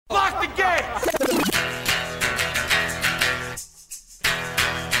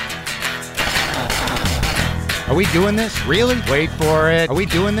Are we doing this? Really? Wait for it. Are we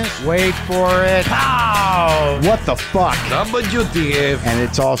doing this? Wait for it. Pow! What the fuck? WTF. And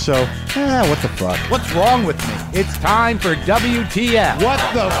it's also, what the fuck? What's wrong with me? It's time for WTF. What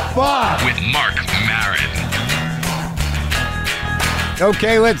the fuck? With Mark Maron.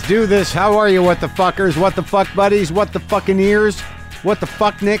 Okay, let's do this. How are you, what the fuckers? What the fuck buddies? What the fucking ears? What the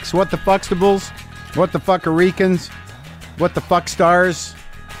fuck nicks? What the fuckstables? What the fuckaricans? What the fuck stars?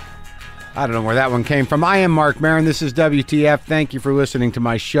 I don't know where that one came from. I am Mark Maron. This is WTF. Thank you for listening to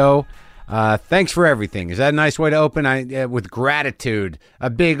my show. Thanks for everything. Is that a nice way to open? With gratitude. A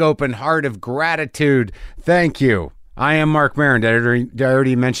big open heart of gratitude. Thank you. I am Mark Maron. Did I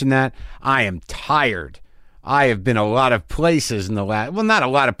already mention that? I am tired. I have been a lot of places in the last... Well, not a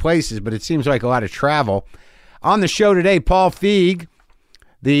lot of places, but it seems like a lot of travel. On the show today, Paul Feig,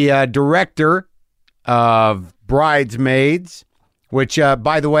 the director of Bridesmaids, which,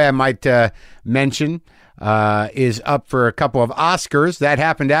 by the way, I might mention, is up for a couple of Oscars. That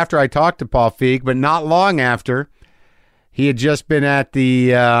happened after I talked to Paul Feig, but not long after. He had just been at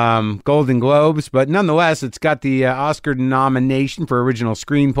the Golden Globes, but nonetheless, it's got the Oscar nomination for Original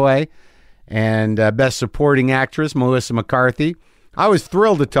Screenplay and Best Supporting Actress, Melissa McCarthy. I was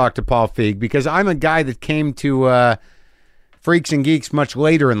thrilled to talk to Paul Feig because I'm a guy that came to Freaks and Geeks much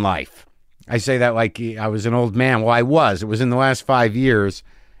later in life. I say that like I was an old man. Well, I was. It was in the last 5 years,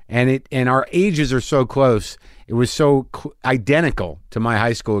 and our ages are so close. It was so identical to my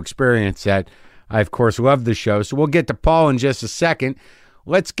high school experience that I, of course, loved the show. So we'll get to Paul in just a second.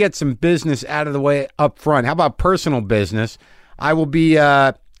 Let's get some business out of the way up front. How about personal business? I will be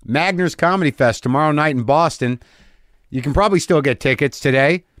Magner's Comedy Fest tomorrow night in Boston. You can probably still get tickets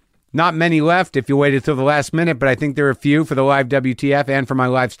today. Not many left if you waited till the last minute, but I think there are a few for the live WTF and for my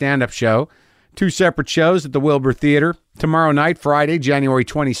live stand-up show. 2 separate shows at the Wilbur Theater tomorrow night, Friday, January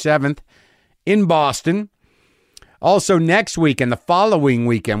 27th, in Boston. Also next weekend, the following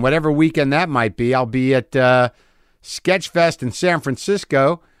weekend, whatever weekend that might be, I'll be at Sketchfest in San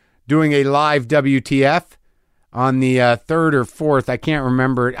Francisco doing a live WTF on the 3rd or 4th. I can't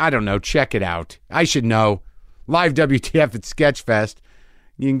remember. I don't know. Check it out. I should know. Live WTF at Sketchfest.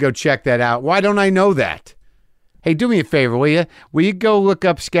 You can go check that out. Why don't I know that? Hey, do me a favor, will you? Will you go look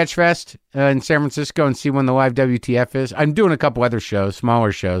up Sketchfest in San Francisco and see when the live WTF is? I'm doing a couple other shows,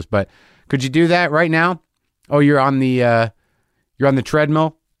 smaller shows, but could you do that right now? Oh, you're on the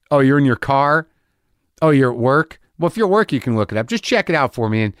treadmill? Oh, you're in your car? Oh, you're at work? Well, if you're at work, you can look it up. Just check it out for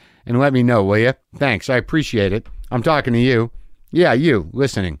me and let me know, will you? Thanks. I appreciate it. I'm talking to you. Yeah, you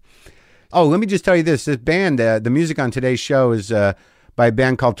listening. Oh, let me just tell you this. This band, the music on today's show is by a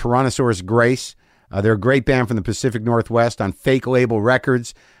band called Tyrannosaurus Grace. They're a great band from the Pacific Northwest on Fake Label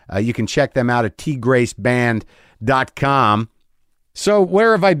Records. You can check them out at tgraceband.com. So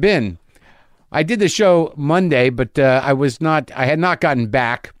where have I been? I did the show Monday, but I had not gotten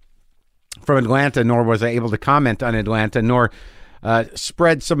back from Atlanta, nor was I able to comment on Atlanta, nor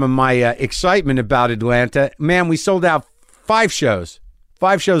spread some of my excitement about Atlanta. Man, we sold out 5 shows.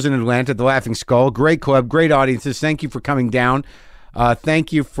 5 shows in Atlanta, the Laughing Skull. Great club, great audiences. Thank you for coming down.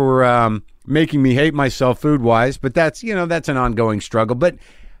 Thank you for making me hate myself food-wise, but that's an ongoing struggle. But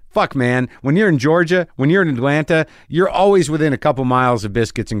fuck, man, when you're in Georgia, when you're in Atlanta, you're always within a couple miles of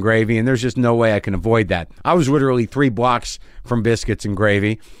biscuits and gravy, and there's just no way I can avoid that. I was literally 3 blocks from biscuits and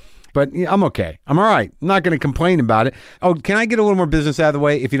gravy, but I'm okay. I'm all right. I'm not going to complain about it. Oh, can I get a little more business out of the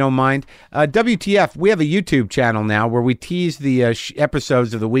way, if you don't mind? WTF, we have a YouTube channel now where we tease the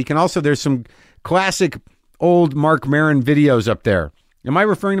episodes of the week, and also there's some classic old Mark Maron videos up there. Am I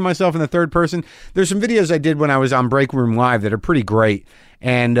referring to myself in the third person? There's some videos I did when I was on Break Room Live that are pretty great,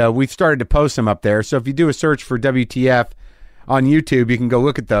 and we've started to post them up there. So if you do a search for WTF on YouTube, you can go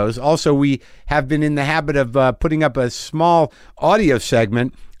look at those. Also, we have been in the habit of putting up a small audio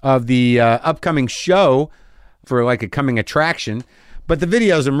segment of the upcoming show for like a coming attraction. But the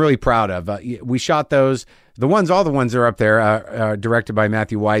videos I'm really proud of. We shot those. All the ones that are up there are directed by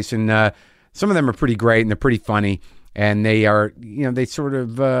Matthew Weiss, and some of them are pretty great and they're pretty funny, and they are, they sort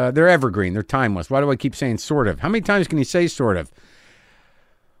of, they're evergreen, they're timeless. Why do I keep saying sort of? How many times can you say sort of?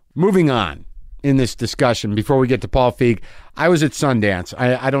 Moving on in this discussion before we get to Paul Feig, I was at Sundance.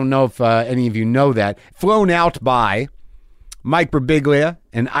 I don't know if any of you know that. Flown out by Mike Birbiglia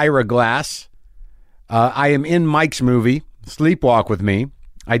and Ira Glass. I am in Mike's movie, Sleepwalk with Me.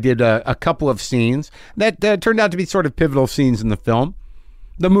 I did a couple of scenes that turned out to be sort of pivotal scenes in the film.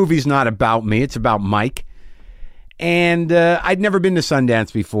 The movie's not about me. It's about Mike. And I'd never been to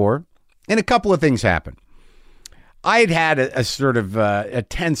Sundance before. And a couple of things happened. I'd had a sort of a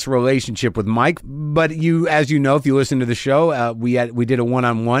tense relationship with Mike. But as you know, if you listen to the show, we did a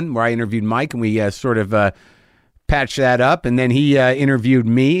one-on-one where I interviewed Mike. And we sort of patched that up, and then he interviewed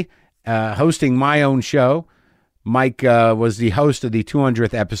me, hosting my own show. Mike was the host of the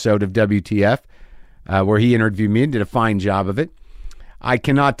 200th episode of WTF, where he interviewed me and did a fine job of it. I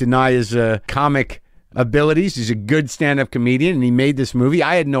cannot deny his comic abilities. He's a good stand-up comedian, and he made this movie.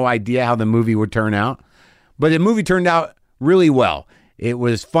 I had no idea how the movie would turn out, but the movie turned out really well. It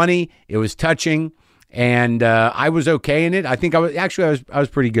was funny, it was touching, and I was okay in it. I think I was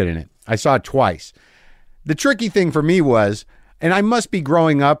pretty good in it. I saw it twice. The tricky thing for me was, and I must be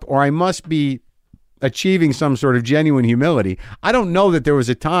growing up, or I must be achieving some sort of genuine humility. I don't know that there was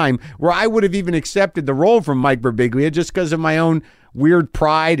a time where I would have even accepted the role from Mike Birbiglia just because of my own weird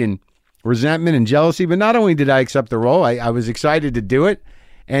pride and resentment and jealousy. But not only did I accept the role, I was excited to do it.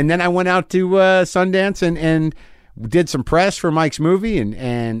 And then I went out to Sundance and did some press for Mike's movie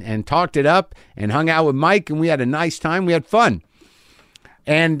and talked it up and hung out with Mike, and we had a nice time. We had fun.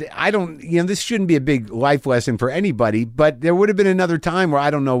 And I don't, this shouldn't be a big life lesson for anybody, but there would have been another time where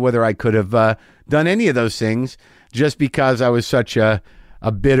I don't know whether I could have done any of those things just because I was such a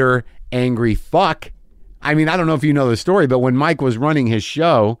bitter, angry fuck. I mean, I don't know if you know the story, but when Mike was running his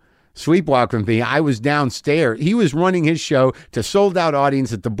show, Sleepwalk with Me, I was downstairs. He was running his show to sold-out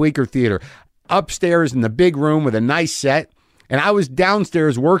audience at the Bleecker Theater, upstairs in the big room with a nice set. And I was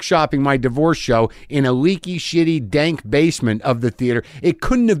downstairs workshopping my divorce show in a leaky, shitty, dank basement of the theater. It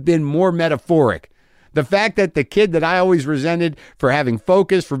couldn't have been more metaphoric. The fact that the kid that I always resented for having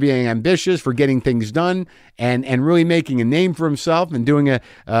focus, for being ambitious, for getting things done, and really making a name for himself and doing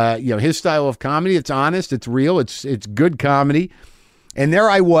his style of comedy. It's honest, it's real, it's good comedy. And there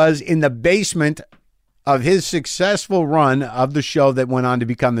I was in the basement of his successful run of the show that went on to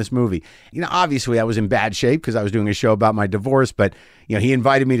become this movie. Obviously I was in bad shape because I was doing a show about my divorce, but, he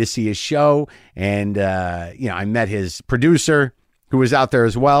invited me to see his show, and, I met his producer who was out there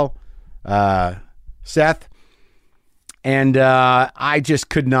as well, Seth, and I just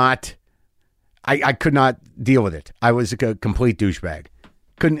could not, I could not deal with it. I was a complete douchebag.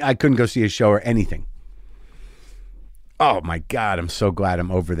 I couldn't go see his show or anything. Oh my God, I'm so glad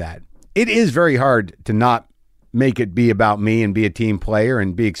I'm over that. It is very hard to not make it be about me and be a team player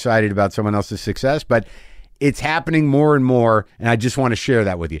and be excited about someone else's success, but it's happening more and more, and I just want to share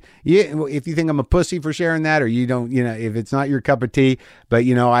that with you. If you think I'm a pussy for sharing that, or you don't, if it's not your cup of tea, but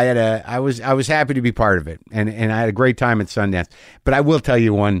I was happy to be part of it, and I had a great time at Sundance. But I will tell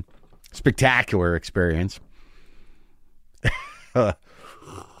you one spectacular experience.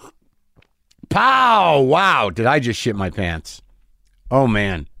 Pow! Wow! Did I just shit my pants? Oh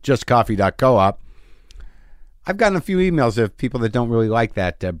man, justcoffee.coop. I've gotten a few emails of people that don't really like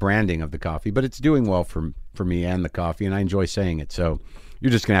that branding of the coffee, but it's doing well for me and the coffee, and I enjoy saying it, so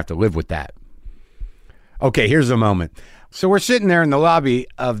you're just going to have to live with that. Okay, here's the moment. So we're sitting there in the lobby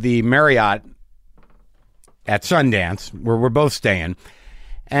of the Marriott at Sundance, where we're both staying,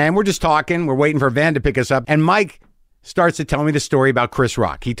 and we're just talking. We're waiting for a van to pick us up, and Mike starts to tell me the story about Chris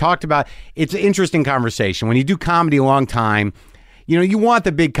Rock. He talked about, it's an interesting conversation. When you do comedy a long time, you want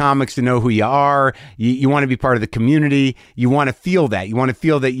the big comics to know who you are. You want to be part of the community. You want to feel that. You want to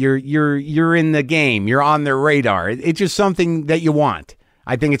feel that you're in the game. You're on their radar. It's just something that you want.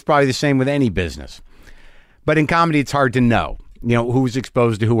 I think it's probably the same with any business. But in comedy, it's hard to know, who's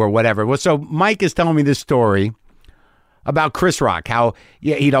exposed to who or whatever. Well, so Mike is telling me this story about Chris Rock, how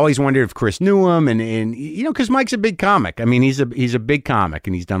he'd always wondered if Chris knew him, and because Mike's a big comic. I mean, he's a big comic,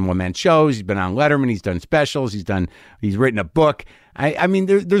 and he's done one-man shows, he's been on Letterman, he's done specials, he's written a book. I mean,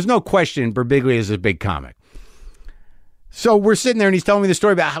 there's no question Birbiglia is a big comic. So we're sitting there, and he's telling me the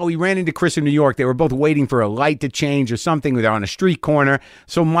story about how he ran into Chris in New York. They were both waiting for a light to change or something. They're on a street corner.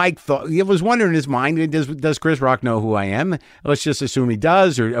 So Mike he was wondering in his mind, does Chris Rock know who I am? Let's just assume he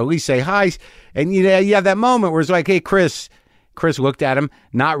does, or at least say hi. And you have that moment where it's like, hey, Chris. Chris looked at him,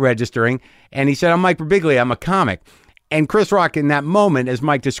 not registering, and he said, I'm Mike Birbiglia. I'm a comic. And Chris Rock, in that moment, as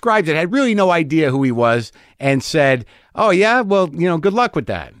Mike describes it, had really no idea who he was, and said, oh, yeah, well, good luck with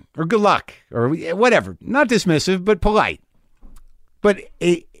that. Or good luck, or whatever. Not dismissive, but polite. But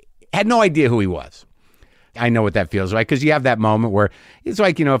he had no idea who he was. I know what that feels like, because you have that moment where it's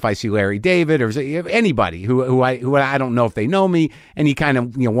like, if I see Larry David or anybody who I don't know if they know me, and you kind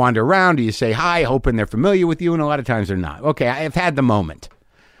of wander around, or you say hi, hoping they're familiar with you, and a lot of times they're not. Okay, I have had the moment.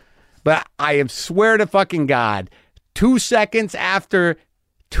 But I swear to fucking God, 2 seconds after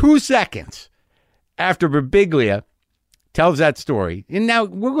Birbiglia tells that story, and now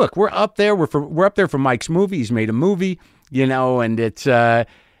we're up there. We're up there for Mike's movie. He's made a movie, and it's a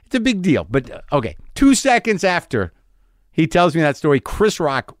big deal. But okay, 2 seconds after he tells me that story, Chris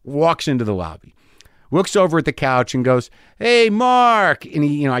Rock walks into the lobby, looks over at the couch, and goes, "Hey, Mark!"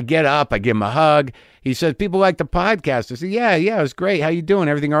 And I get up, I give him a hug, He says, people like the podcast. I said, yeah, it was great. How you doing?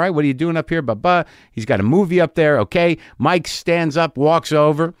 Everything all right? What are you doing up here? Blah. He's got a movie up there. Okay. Mike stands up, walks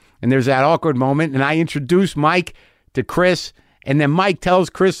over, and there's that awkward moment. And I introduce Mike to Chris. And then Mike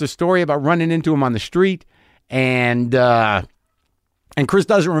tells Chris the story about running into him on the street. And Chris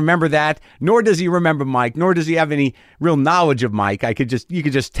doesn't remember that, nor does he remember Mike, nor does he have any real knowledge of Mike. You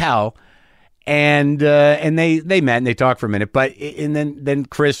could just tell. And they met and they talked for a minute, and then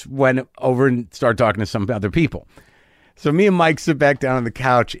Chris went over and started talking to some other people. So me and Mike sit back down on the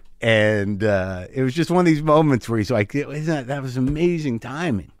couch, and it was just one of these moments where he's like, that was amazing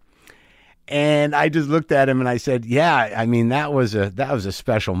timing. And I just looked at him and I said, yeah, I mean, that was a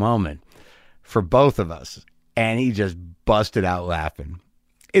special moment for both of us. And he just busted out laughing.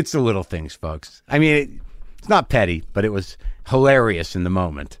 It's the little things, folks. I mean, it's not petty, but it was hilarious in the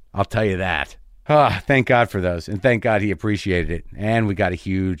moment. I'll tell you that. Thank God for those. And thank God he appreciated it. And we got a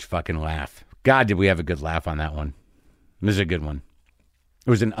huge fucking laugh. God, did we have a good laugh on that one. It was a good one. It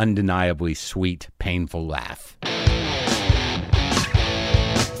was an undeniably sweet, painful laugh.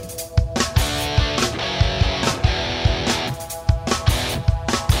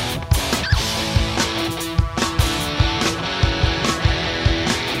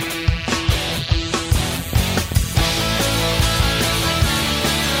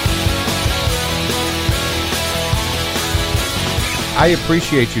 I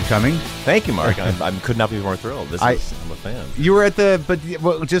appreciate you coming. Thank you, Mark. I could not be more thrilled. I'm a fan. You were at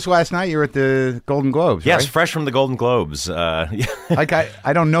just last night you were at the Golden Globes, yes, right? fresh from the Golden Globes. Like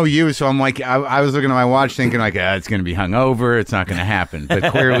I don't know you, so I'm like, I was looking at my watch thinking like, it's going to be hungover. It's not going to happen.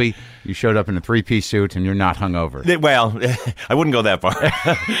 But clearly you showed up in a 3-piece suit and you're not hungover. Well, I wouldn't go that far.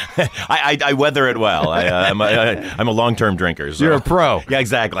 I weather it well. I'm a long-term drinker. So. You're a pro. Yeah,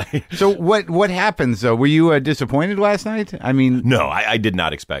 exactly. So what happens, though? Were you disappointed last night? I mean... No, I did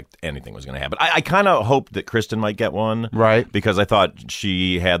not expect anything was going to happen. I kind of hoped that Kristen might get one. Right. Because I thought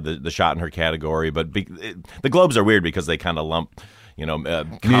she had the shot in her category. But the Globes are weird because they kind of lump...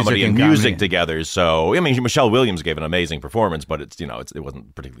 comedy and music together. So, I mean, Michelle Williams gave an amazing performance, but it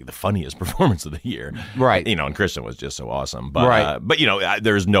wasn't particularly the funniest performance of the year. Right. And Kristen was just so awesome. But, right.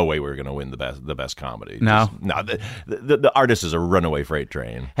 There's no way we were going to win the best comedy. No. The Artist is a runaway freight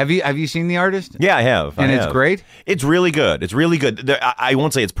train. Have you seen The Artist? Yeah, I have. It's great? It's really good. It's really good. I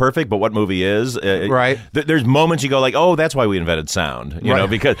won't say it's perfect, but what movie is? Right. There's moments you go like, oh, that's why we invented sound. You know,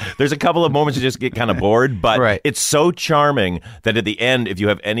 because there's a couple of moments you just get kind of bored, but right. It's so charming that at the end, if you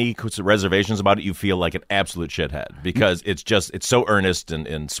have any reservations about it, you feel like an absolute shithead because it's so earnest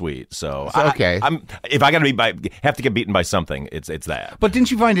and sweet. So okay, if I gotta have to get beaten by something, it's that. But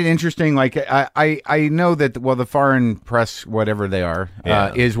didn't you find it interesting? Like I know that the foreign press, whatever they are,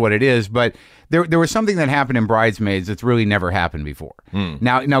 is what it is, but. There was something that happened in Bridesmaids that's really never happened before.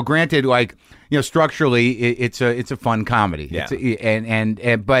 Now, granted, like structurally, it's a fun comedy.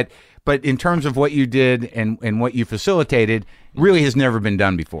 Yeah. But in terms of what you did and what you facilitated, really has never been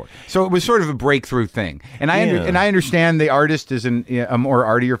done before. So it was sort of a breakthrough thing. And I understand The Artist is a more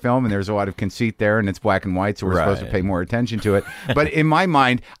artier film, and there's a lot of conceit there, and it's black and white, so we're supposed to pay more attention to it. But in my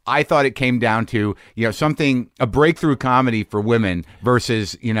mind, I thought it came down to a breakthrough comedy for women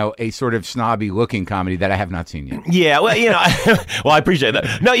versus a sort of snobby looking comedy that I have not seen yet. Yeah, well, well, I appreciate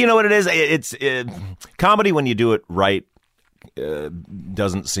that. No, you know what it is? It's comedy when you do it right.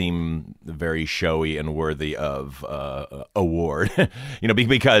 Doesn't seem very showy and worthy of award,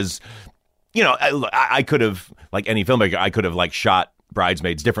 because I could have, like any filmmaker, I could have like shot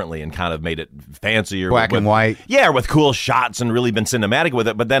Bridesmaids differently and kind of made it fancier, black and white, with cool shots and really been cinematic with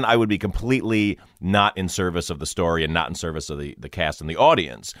it. But then I would be completely not in service of the story and not in service of the cast and the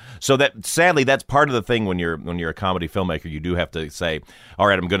audience. So that sadly, that's part of the thing when you're a comedy filmmaker. You do have to say, all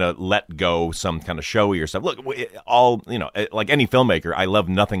right, I'm going to let go some kind of showy or stuff. Look, like any filmmaker, I love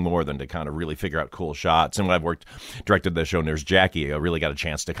nothing more than to kind of really figure out cool shots. And when I've directed the show Nurse Jackie, I really got a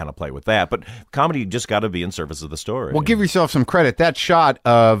chance to kind of play with that. But comedy just got to be in service of the story. Well, give yourself some credit. That shot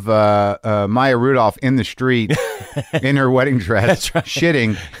of Maya Rudolph in the street in her wedding dress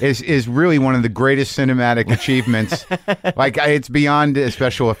shitting is really one of the greatest cinematic achievements. Like, it's beyond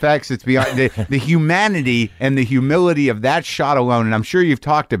special effects. It's beyond the humanity and the humility of that shot alone, and I'm sure you've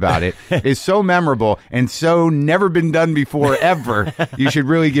talked about it, is so memorable and so never been done before ever. You should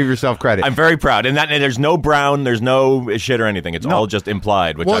really give yourself credit. I'm very proud. And there's no brown, there's no shit or anything. It's all just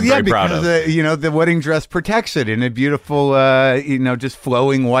implied, which I'm very proud of. Because the wedding dress protects it in a beautiful, just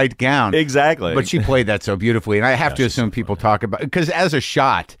flowing white gown. Exactly. But she played that so beautifully, and I have to assume people talk about, because as a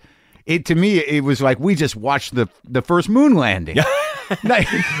shot, to me it was like we just watched the first moon landing.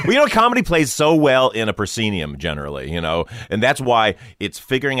 Well, comedy plays so well in a proscenium generally, and that's why it's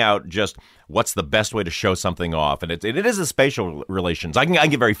figuring out just what's the best way to show something off, and it is a spatial relations. I can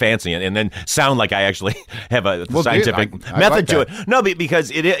get very fancy and then sound like I actually have a scientific method like to it. No,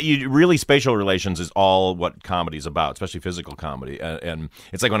 because really spatial relations is all what comedy's about, especially physical comedy. And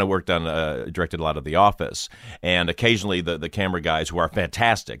it's like when I worked on directed a lot of The Office, and occasionally the camera guys who are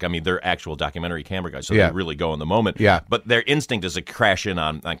fantastic. I mean, they're actual documentary camera guys, so they really go in the moment. Yeah. But their instinct is to crash in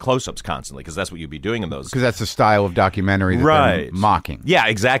on close-ups constantly, because that's what you'd be doing in those. Because that's the style of documentary that they're mocking. Yeah,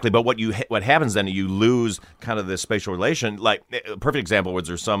 exactly. But what happens then, you lose kind of this spatial relation. Like, a perfect example was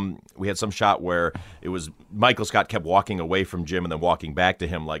we had some shot where it was Michael Scott kept walking away from Jim and then walking back to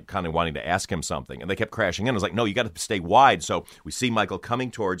him, like kind of wanting to ask him something, and they kept crashing in. I was like, no, you got to stay wide. So we see Michael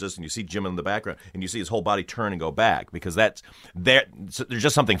coming towards us, and you see Jim in the background, and you see his whole body turn and go back, because there's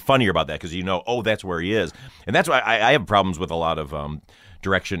just something funnier about that, because that's where he is. And that's why I have problems with a lot of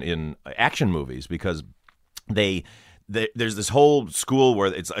direction in action movies, because there's this whole school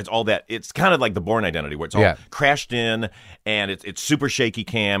where it's all that. It's kind of like the Bourne Identity, where it's all crashed in, and it's super shaky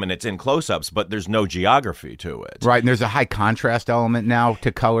cam, and it's in close-ups, but there's no geography to it. Right, and there's a high contrast element now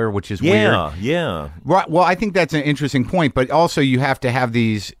to color, which is weird. Yeah. Right. Well, I think that's an interesting point, but also you have to have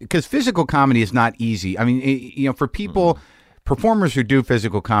these, because physical comedy is not easy. I mean, for people. Performers who do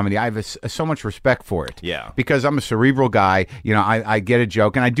physical comedy, I have so much respect for it. Yeah. Because I'm a cerebral guy. I get a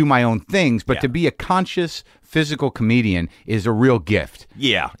joke and I do my own things, but to be a conscious physical comedian is a real gift.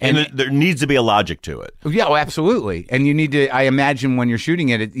 Yeah. And there needs to be a logic to it. Yeah, absolutely. And you need to, I imagine when you're shooting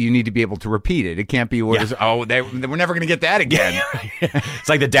it, you need to be able to repeat it. It can't be, we're never going to get that again. It's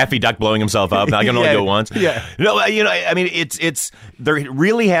like the Daffy Duck blowing himself up. I can only go once. Yeah. I mean, it's there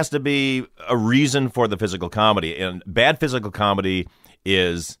really has to be a reason for the physical comedy. And bad physical comedy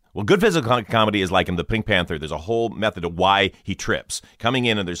is... Well, good physical comedy is like in the Pink Panther. There's a whole method of why he trips. Coming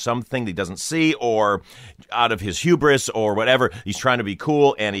in and there's something that he doesn't see, or out of his hubris or whatever, he's trying to be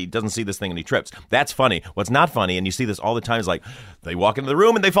cool and he doesn't see this thing and he trips. That's funny. What's not funny, and you see this all the time, is like they walk into the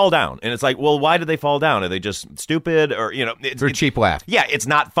room and they fall down. And it's like, well, why did they fall down? Are they just stupid? Or, it's a cheap laugh. Yeah, it's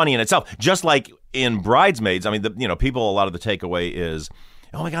not funny in itself. Just like in Bridesmaids, I mean, people, a lot of the takeaway is,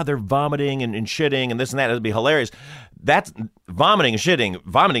 oh my God, they're vomiting and shitting and this and that. It'd be hilarious. That's vomiting and shitting.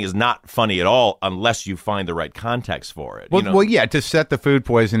 Vomiting is not funny at all unless you find the right context for it. Well, yeah, to set the food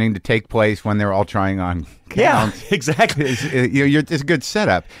poisoning to take place when they're all trying on counts. Yeah, exactly. It's a good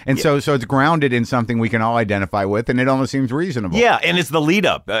setup. And so it's grounded in something we can all identify with, and it almost seems reasonable. Yeah, and it's the lead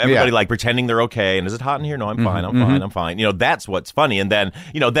up. Everybody like pretending they're okay. And is it hot in here? No, I'm fine. I'm fine. That's what's funny. And then,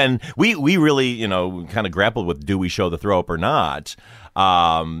 then we really, kind of grappled with, do we show the throw up or not?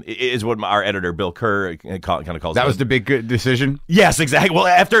 Is what our editor Bill Kerr kind of calls it. That was the big decision? Yes, exactly. Well,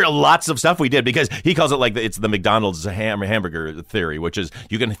 after lots of stuff we did, because he calls it like it's the McDonald's hamburger theory, which is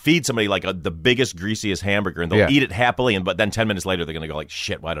you can feed somebody like the biggest, greasiest hamburger and they'll eat it happily, but then 10 minutes later they're going to go like,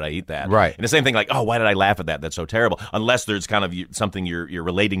 shit, why did I eat that? Right. And the same thing like, oh, why did I laugh at that? That's so terrible. Unless there's kind of something you're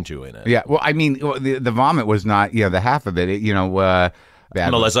relating to in it. Yeah. Well, I mean, the vomit was not, the half of it,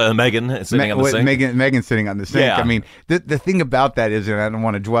 Melissa and Megan sitting on the sink. Megan sitting on the sink. Yeah. I mean, the thing about that is, and I don't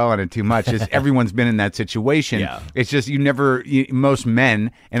want to dwell on it too much, is everyone's been in that situation. Yeah. It's just most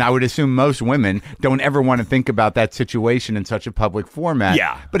men, and I would assume most women, don't ever want to think about that situation in such a public format.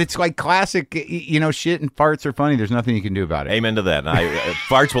 Yeah. But it's like classic, shit and farts are funny. There's nothing you can do about it. Amen to that.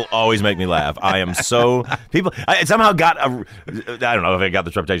 Farts will always make me laugh. I am so... I somehow got I don't know if I got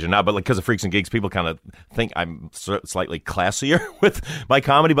this reputation or not, but because of Freaks and Geeks, people kind of think I'm slightly classier with my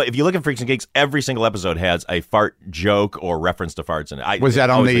comedy. But if you look at Freaks and Geeks, every single episode has a fart joke or reference to farts in it. Was that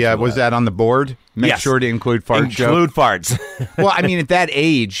on the board? Make sure to include fart jokes. Include farts. Well, I mean, at that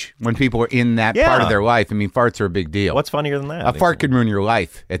age, when people are in that part of their life, I mean, farts are a big deal. What's funnier than that? A fart could ruin your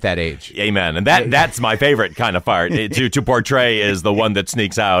life at that age. Amen. And that's my favorite kind of fart to portray, is the one that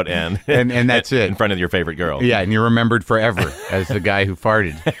sneaks out and that's it in front of your favorite girl. Yeah, and you're remembered forever as the guy who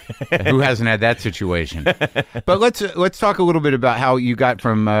farted. Who hasn't had that situation? But let's talk a little bit about how you got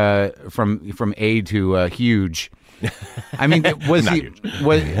from A to huge. I mean,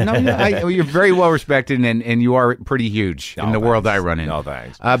 you're very well respected, and you are pretty huge in the world I run in. No,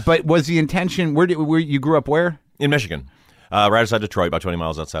 thanks. But was the intention? Where you grew up? Where? In Michigan. Right outside Detroit, about 20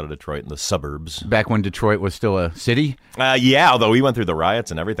 miles outside of Detroit in the suburbs. Back when Detroit was still a city? Yeah, although we went through the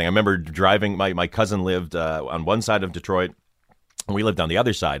riots and everything. I remember driving, my cousin lived on one side of Detroit, We lived on the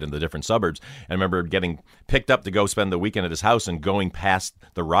other side in the different suburbs. And I remember getting picked up to go spend the weekend at his house and going past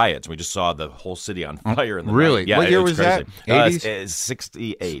the riots. We just saw the whole city on fire. In the really? night. Yeah, what year was crazy. that? 80s?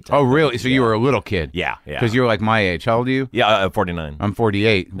 68. Oh, really? So you were a little kid? Yeah. Because you were like my age. How old are you? Yeah, 49. I'm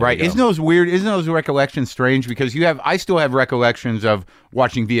 48. Right. you go. Isn't those weird? Isn't those recollections strange? Because I still have recollections of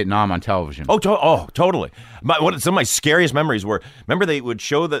watching Vietnam on television. Oh, totally. Some of my scariest memories were, remember they would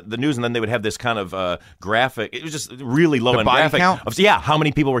show the news and then they would have this kind of graphic. It was just really low-end body graphic. count? Of, how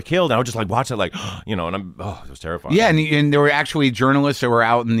many people were killed. And I would just like watch it like, and it was terrifying. Yeah, and there were actually journalists that were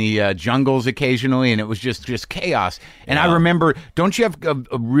out in the jungles occasionally, and it was just chaos. And I remember, don't you have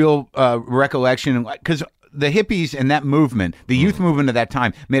a real recollection? Because the hippies and that movement, the youth movement of that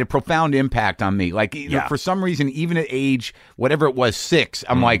time, made a profound impact on me. Like, for some reason, even at age, whatever it was, 6,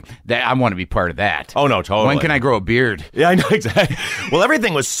 I'm like, I want to be part of that. Oh, no, totally. When can I grow a beard? Yeah, I know, exactly. Well,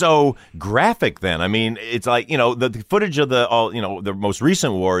 everything was so graphic then. I mean, it's like, the footage of the most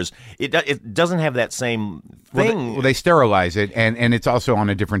recent wars, it doesn't have that same thing. Well, they sterilize it, and it's also on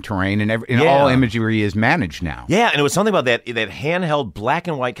a different terrain, and all imagery is managed now. Yeah, and it was something about that handheld black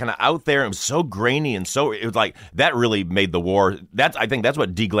and white kind of out there. It was so grainy and so it was like that really made the war. I think that's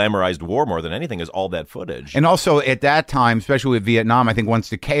what deglamorized war more than anything is all that footage. And also at that time, especially with Vietnam, I think once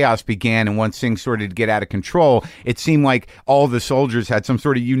the chaos began and once things started to get out of control, it seemed like all the soldiers had some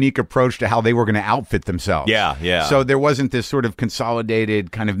sort of unique approach to how they were going to outfit themselves. Yeah. So there wasn't this sort of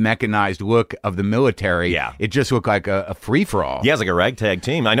consolidated kind of mechanized look of the military. Yeah. It just looked like a free-for-all. Yeah, it's like a ragtag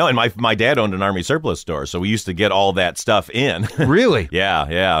team. I know, and my dad owned an army surplus store, so we used to get all that stuff in. Really?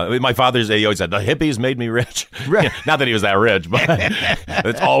 Yeah. My father's, he always said, the hippies made me rich. Right. Not that he was that rich, but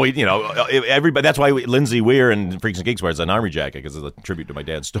that's all everybody. That's why Lindsay Weir and Freaks and Geeks wears an army jacket, because it's a tribute to my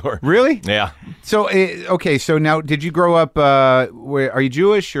dad's store. Really? Yeah. So, okay, so now, did you grow up, are you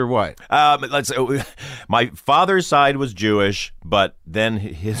Jewish or what? Let's say, my father's side was Jewish, but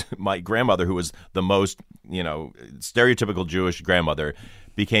then my grandmother, who was the most, stereotypical Jewish grandmother,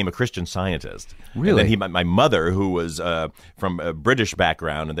 became a Christian Scientist. Really? And then my mother, who was from a British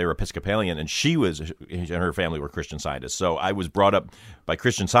background, and they were Episcopalian, and her family were Christian Scientists. So I was brought up by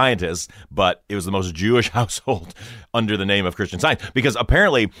Christian Scientists, but it was the most Jewish household under the name of Christian Science. Because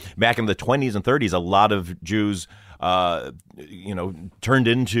apparently, back in the 20s and 30s, a lot of Jews, turned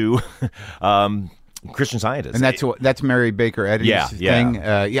into Christian Scientists. And that's Mary Baker Eddy's thing.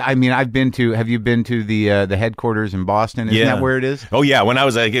 I mean, have you been to the headquarters in Boston? Isn't that where it is? Oh yeah. When I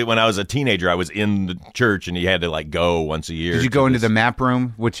was a teenager, I was in the church, and you had to go once a year. Did you go into the map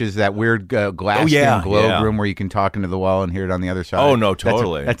room, which is that weird glass globe room where you can talk into the wall and hear it on the other side? Oh no,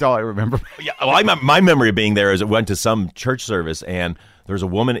 totally. That's all I remember. Yeah. Well, my memory of being there is I went to some church service, and there was a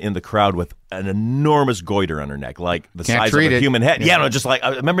woman in the crowd with an enormous goiter on her neck, like the size of a human head. Yeah, no, just like,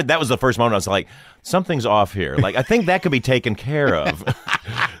 I remember that was the first moment I was like, something's off here. Like, I think that could be taken care of.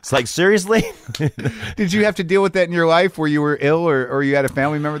 It's like, seriously? Did you have to deal with that in your life where you were ill or you had a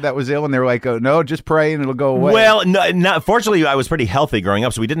family member that was ill and they were like, oh, no, just pray and it'll go away? Well, no, fortunately, I was pretty healthy growing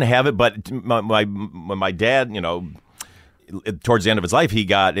up, so we didn't have it. But my dad, towards the end of his life,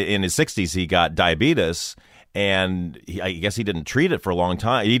 in his 60s, he got diabetes. And I guess he didn't treat it for a long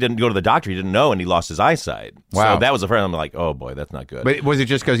time. He didn't go to the doctor. He didn't know, and he lost his eyesight. Wow. So that was the first time I'm like, oh, boy, that's not good. But was it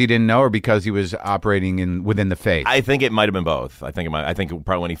just because he didn't know or because he was operating within the faith? I think it might have been both. I think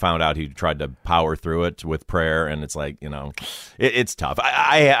probably when he found out, he tried to power through it with prayer, and it's like, it's tough.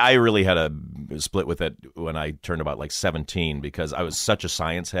 I really had a split with it when I turned about 17 because I was such a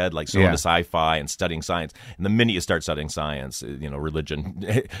science head, into sci-fi and studying science. And the minute you start studying science, religion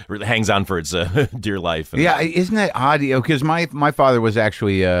hangs on for its dear life. And, isn't that odd? Because my father was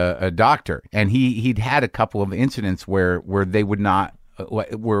actually a doctor, and he'd had a couple of incidents where they would not,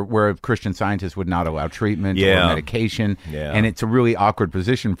 where Christian Scientists would not allow treatment or medication, and it's a really awkward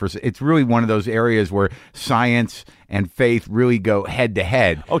position it's really one of those areas where science and faith really go head to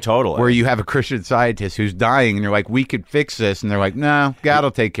head. Oh, totally. Where you have a Christian Scientist who's dying, and you're like, we could fix this, and they're like, no, God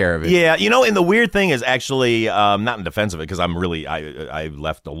will take care of it. Yeah, and the weird thing is actually, not in defense of it, because I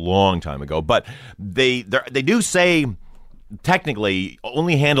left a long time ago, but they do say, technically,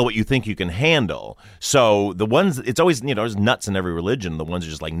 only handle what you think you can handle. So the ones, it's always, there's nuts in every religion. The ones are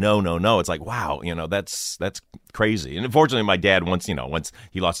just like, no. It's like, wow, that's crazy. And unfortunately, my dad, once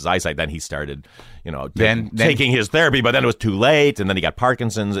he lost his eyesight, then he started, taking his therapy, but then it was too late, and then he got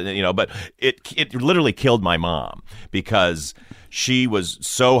Parkinson's, but it literally killed my mom because she was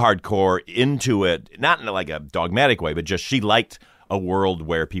so hardcore into it, not in a dogmatic way, but just she liked a world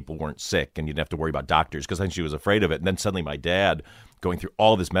where people weren't sick and you didn't have to worry about doctors, because I think she was afraid of it. And then suddenly my dad going through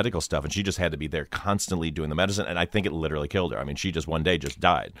all this medical stuff, and she just had to be there constantly doing the medicine, and I think it literally killed her. I mean, she just one day just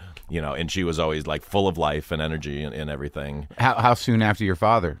died, and she was always like full of life and energy and everything. How soon after your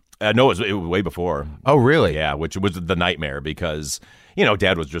father? No, it was way before. Oh, really? Yeah, which was the nightmare because,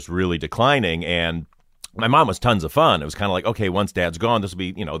 Dad was just really declining, and my mom was tons of fun. It was kind of like, okay, once Dad's gone, this will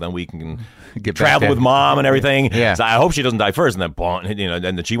be, then we can Get travel with Mom and everything. Yeah. So I hope she doesn't die first. And then,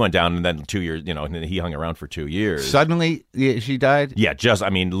 and then she went down, and then 2 years, and then he hung around for 2 years. Suddenly, she died? Yeah,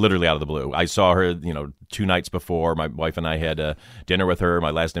 literally out of the blue. I saw her, 2 nights before. My wife and I had dinner with her.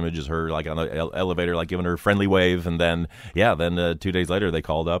 My last image is her, like, on the elevator, like, giving her a friendly wave. And then, 2 days later, they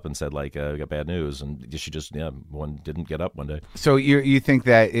called up and said, like, we got bad news. And she just, didn't get up one day. So you think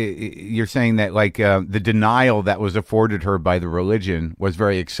that, you're saying that, like, the denial that was afforded her by the religion was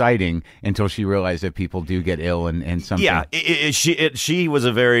very exciting until she realized that people do get ill and something. Yeah, she was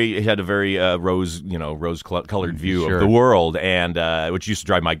had a very rose-colored view Sure. of the world, and which used to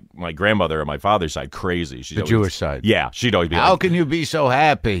drive my grandmother on my father's side crazy. The Jewish side. Yeah, she'd always be How like, can you be so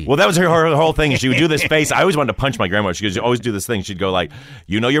happy? well, that was her whole thing. She would do this face. I always wanted to punch my grandmother. She would always do this thing. She'd go like,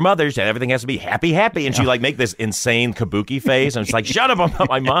 your mother, everything has to be happy, happy. And she'd like make this insane kabuki face. And it's like, shut up, I'm not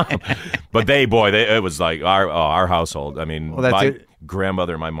my mom. But it was like our household. I mean, my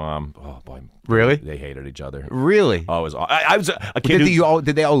grandmother and my mom, oh boy. Really? They hated each other. Really? Oh, it was. I was a kid.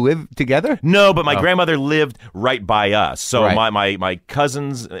 Did they all live together? No, but my grandmother lived right by us. So Right. my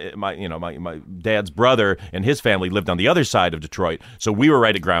cousins, my dad's brother and his family lived on the other side of Detroit. So we were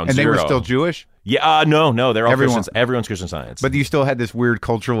right at ground And zero. they were still Jewish? Yeah, no, they're all Christians. Everyone's Christian Science. But you still had this weird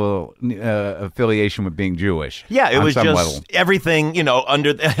cultural affiliation with being Jewish. Yeah, it was just level. everything,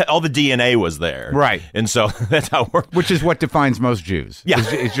 under all the DNA was there. Right. And so that's how it worked. Which is what defines most Jews. Yeah.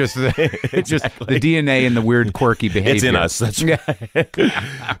 It's just the DNA and the weird, quirky behavior. It's in us. That's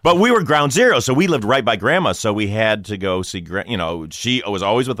right. But we were ground zero, so we lived right by Grandma, so we had to go see, she was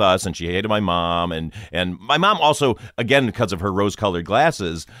always with us, and she hated my mom, and my mom also, again, because of her rose-colored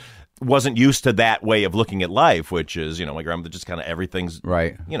glasses, wasn't used to that way of looking at life, which is, my grandmother just kind of everything's,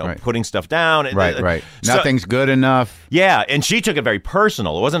 right, putting stuff down. Right. So, nothing's good enough. Yeah, and she took it very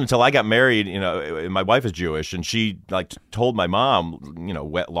personal. It wasn't until I got married, my wife is Jewish, and she, like, told my mom,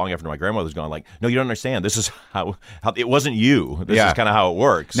 long after my grandmother was gone, like, no, you don't understand. This is how it wasn't you. This is kind of how it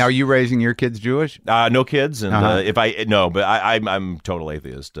works. Now, are you raising your kids Jewish? No kids, and but I'm total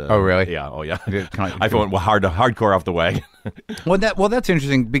atheist. Oh, really? Yeah, oh, yeah. I went hardcore off the wagon. Well, that's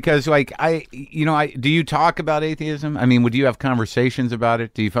interesting because, like, do you talk about atheism? I mean, would you have conversations about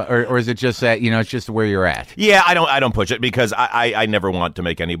it? Do you, or is it just that it's just where you're at? Yeah, I don't push it because I never want to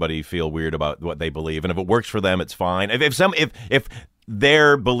make anybody feel weird about what they believe, and if it works for them, it's fine. If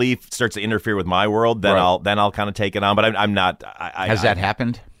their belief starts to interfere with my world, then I'll kind of take it on. But I'm not. Has that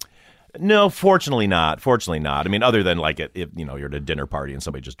happened? No, fortunately not. I mean, other than like if you're at a dinner party and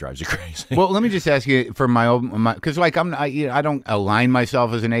somebody just drives you crazy. Well, let me just ask you for because like I don't align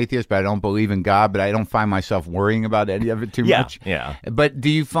myself as an atheist, but I don't believe in God, but I don't find myself worrying about any of it too much. Yeah. But do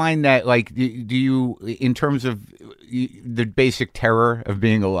you find that do you, in terms of the basic terror of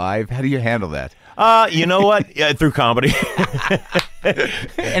being alive, how do you handle that? You know what? Through comedy.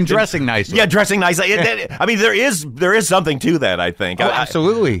 And dressing nicely. Yeah, dressing nicely. I mean, there is something to that, I think. Oh,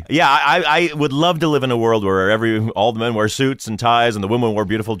 absolutely. I would love to live in a world where all the men wear suits and ties and the women wear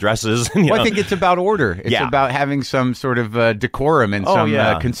beautiful dresses. Well, I think it's about order. It's about having some sort of decorum and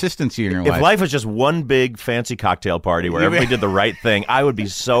some consistency in your life. If life was just one big fancy cocktail party where everybody did the right thing, I would be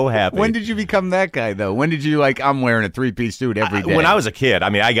so happy. When did you become that guy, though? When did you, I'm wearing a 3-piece suit every day? When I was a kid. I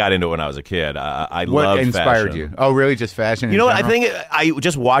mean, I got into it when I was a kid. I loved What inspired fashion. you? Oh, really? Just fashion? You know what? I think I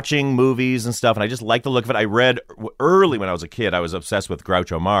just watching movies and stuff, and I just like the look of it. I read early when I was a kid, I was obsessed with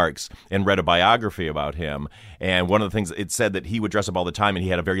Groucho Marx and read a biography about him. And one of the things, it said that he would dress up all the time, and he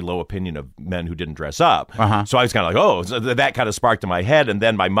had a very low opinion of men who didn't dress up. Uh-huh. So I was kind of like, oh, so that kind of sparked in my head. And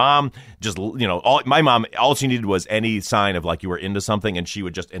then my mom just, all she needed was any sign of like you were into something, and she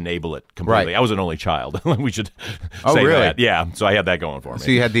would just enable it completely. Right. I was an only child. We should say really? that. Yeah. So I had that going for me.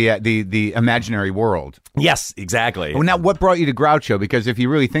 So you had the imaginary world. Yes, exactly. Well, now, what brought you to Groucho? Because if you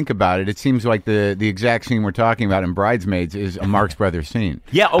really think about it, it seems like the exact scene we're talking about in Bridesmaids is a Marx Brothers scene.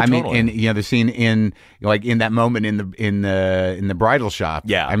 Yeah, totally. I mean, the scene in that moment in the bridal shop.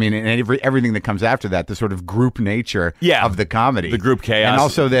 Yeah. I mean, and everything that comes after that, the sort of group nature of the comedy, the group chaos, and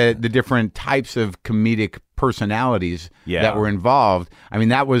also the different types of comedic personalities Yeah. that were involved. I mean,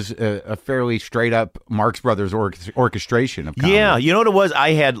 that was a fairly straight up Marx Brothers orchestration of comedy. Yeah, you know what it was?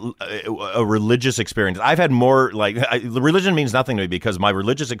 I had a religious experience. I've had more, like, religion means nothing to me because my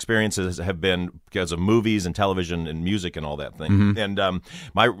religious experiences have been because of movies and television and music and all that thing. Mm-hmm. And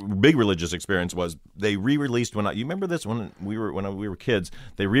my big religious experience was they re-released you remember this when we were kids?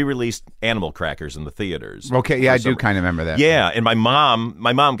 They re-released Animal Crackers in the theaters. Okay, yeah, I do kind of remember that. Yeah, and my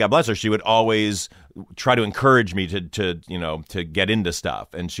mom, God bless her, she would always try to encourage me to get into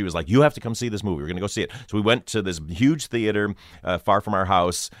stuff, and she was like, "You have to come see this movie. We're going to go see it." So we went to this huge theater far from our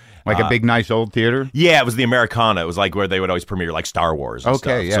house, like a big, nice old theater. Yeah, it was the Americana. It was like where they would always premiere like Star Wars. And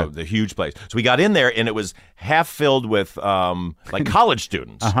stuff. Yeah. So the huge place. So we got in there, and it was half filled with like college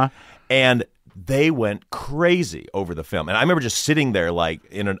students, and they went crazy over the film. And I remember just sitting there like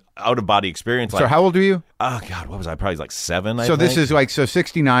in an out-of-body experience. So how old are you? Oh, God, what was I? Probably like 7, I So think. this is like,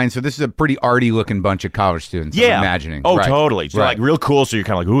 69, so this is a pretty arty-looking bunch of college students, Yeah. I'm imagining. Oh, Right. totally. So Right. like real cool, so you're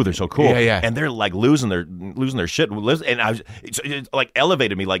kind of like, ooh, they're so cool. Yeah, yeah. And they're like losing their shit. And it like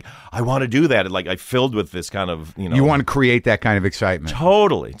elevated me. Like, I want to do that. And like I filled with this kind of, You want to create that kind of excitement.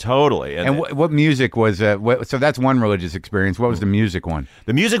 Totally. And what music was, so that's one religious experience. What was the music one?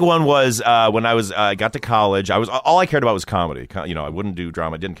 The music one was when I got to college. All I cared about was comedy. I wouldn't do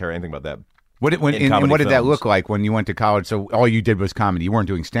drama. I didn't care anything about that. And what did that look like when you went to college? So all you did was comedy. You weren't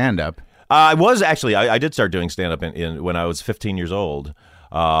doing stand-up. I was actually. I did start doing stand-up when I was 15 years old.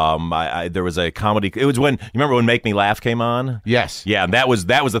 There was a comedy. It was when you remember when Make Me Laugh came on. Yes. Yeah, and that was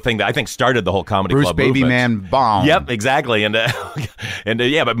the thing that I think started the whole comedy Bruce club Baby movement. Man Baum. Yep, exactly. And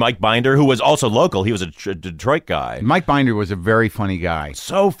yeah, but Mike Binder, who was also local, he was a Detroit guy. Mike Binder was a very funny guy.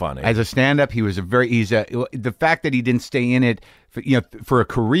 So funny. As a stand-up, he was the fact that he didn't stay in it for a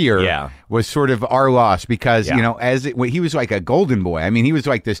career was sort of our loss because he was like a golden boy. I mean, he was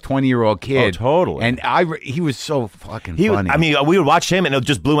like this 20-year-old kid. Oh, totally. And he was so fucking funny. I mean, we would watch him, and it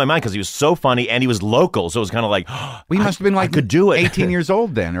just blew my mind because he was so funny, and he was local, so it was kind of like, we must have been like I could do it. 18 years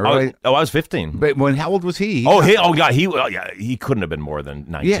old then, or I was 15. But how old was he? God, he couldn't have been more than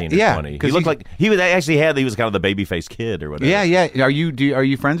 19 or 20. He looked like he was kind of the baby-faced kid or whatever. Yeah. Are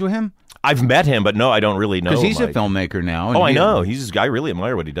you friends with him? I've met him, but no, I don't really know. Because he's a filmmaker now. I know. I really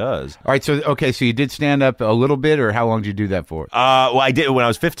admire what he does. All right, so you did stand up a little bit, or how long did you do that for? Well, I did when I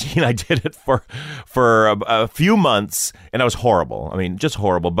was 15. I did it for a few months, and I was horrible. I mean, just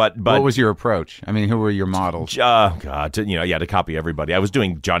horrible. But what was your approach? I mean, who were your models? God, to copy everybody. I was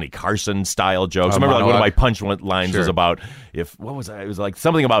doing Johnny Carson style jokes. I remember one of my punch lines was about what was that? It was like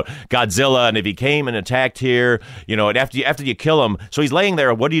something about Godzilla, and if he came and attacked here, and after you kill him, so he's laying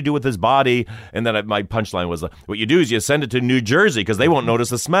there. What do you do with his body? And then my punchline was, what you do is you send it to New Jersey because they won't notice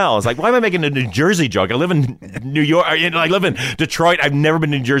the smell. It's like, why am I making a New Jersey joke? I live in New York. I live in Detroit. I've never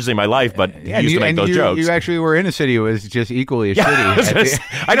been to New Jersey in my life, but I used to make those jokes. You actually were in a city that was just equally as shitty.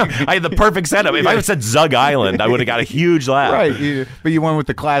 I know. I had the perfect setup. If I had said Zug Island, I would have got a huge laugh. Right. But you went with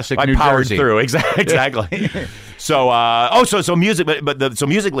the classic New Jersey. I powered through. Exactly. So music, so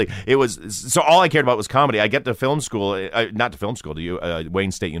musically, it was so all I cared about was comedy. I get to film school, not to film school, to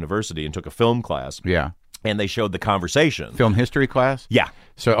Wayne State University, and took a film class. Yeah, and they showed The Conversation, film history class. Yeah.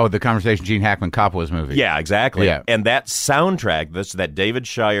 So, The Conversation, Gene Hackman Coppola's movie. Yeah, exactly. Yeah. And that soundtrack, that David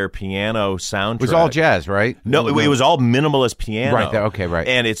Shire piano soundtrack, was all jazz, right? No, it was all minimalist piano. Right. Okay. Right.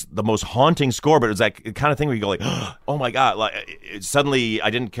 And it's the most haunting score, but it was that kind of thing where you go like, oh my God! Like suddenly, I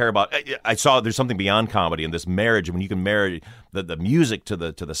didn't care about. I saw there's something beyond comedy in this marriage when you can marry the music to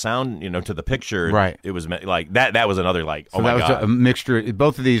the sound, to the picture. Right. It was like that. That was another like. So that was a mixture.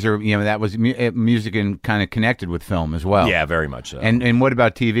 Both of these are that was music and kind of connected with film as well. Yeah, very much so. And what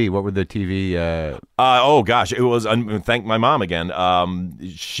about TV? What were the TV? Oh gosh, it was. Thank my mom again.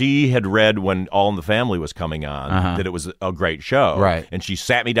 She had read when All in the Family was coming on that it was a great show. Right. And she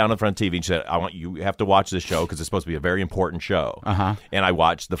sat me down in front of TV and she said, you have to watch this show because it's supposed to be a very important show. And I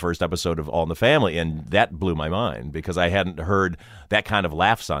watched the first episode of All in the Family, and that blew my mind because I hadn't heard that kind of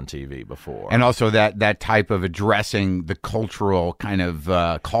laughs on TV before. And also that type of addressing the cultural kind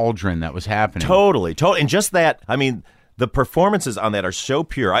of cauldron that was happening. Totally. And just that, I mean, the performances on that are so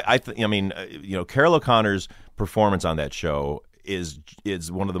pure. Carol O'Connor's performance on that show is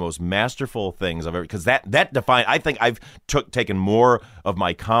one of the most masterful things I've ever, because that defined. I think I've taken more of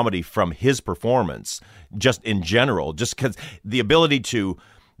my comedy from his performance, just in general, just because the ability to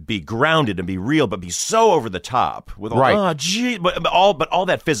be grounded and be real, but be so over the top with all, but all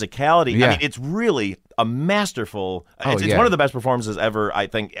that physicality. Yeah. I mean, it's really a masterful. It's one of the best performances ever, I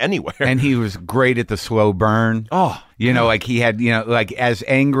think, anywhere. And he was great at the slow burn. Oh, like he had, like as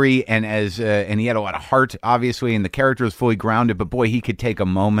angry and as and he had a lot of heart, obviously, and the character was fully grounded. But boy, he could take a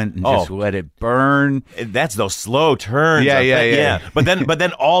moment and just let it burn. That's those slow turns. Yeah. But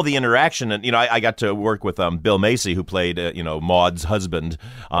then all the interaction, and I got to work with Bill Macy, who played Maude's husband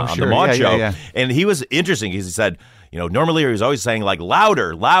on the Maude show, and he was interesting because he said, normally he was always saying like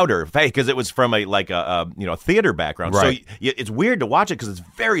louder, because it was from a theater background. Right. So it's weird to watch it because it's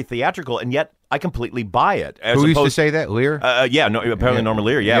very theatrical, and yet I completely buy it. Who used to say that? Lear? Apparently Norman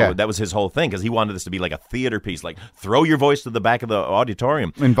Lear. Yeah, that was his whole thing because he wanted this to be like a theater piece, like throw your voice to the back of the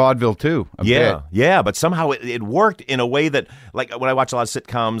auditorium. In vaudeville too. Yeah, but somehow it worked in a way that, like when I watch a lot of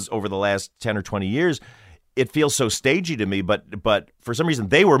sitcoms over the last 10 or 20 years, it feels so stagey to me, but for some reason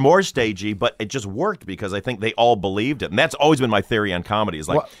they were more stagey, but it just worked because I think they all believed it. And that's always been my theory on comedy is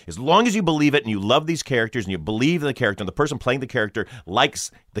like, as long as you believe it and you love these characters and you believe in the character and the person playing the character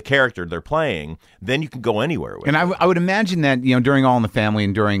likes the character they're playing, then you can go anywhere with it. And I would imagine that, during All in the Family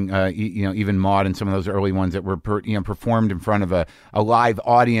and during, even Maude and some of those early ones that were, performed in front of a live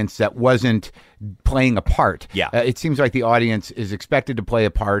audience that wasn't playing a part. Yeah. It seems like the audience is expected to play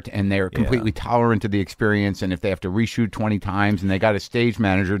a part and they're completely tolerant to the experience. And if they have to reshoot 20 times and they got a stage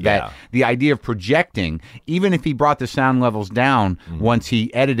manager, that the idea of projecting, even if he brought the sound levels down once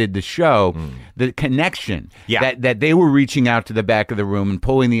he edited the show, the connection that they were reaching out to the back of the room and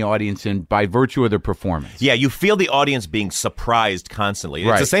pulling the audience in by virtue of their performance. Yeah, you feel the audience being surprised constantly.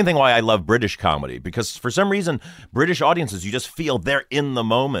 It's the same thing why I love British comedy, because for some reason, British audiences, you just feel they're in the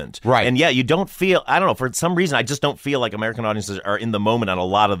moment. Right. And you don't feel, I don't know, for some reason, I just don't feel like American audiences are in the moment on a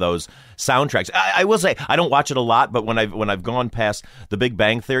lot of those soundtracks. I will say, I don't watch it a lot, but when I've gone past The Big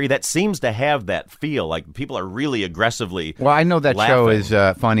Bang Theory, that seems to have that feel, like people are really aggressively Well, I know that laughing. show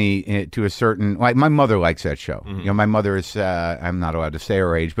is funny to a certain, like my mother likes that show. My mother is, I'm not allowed to say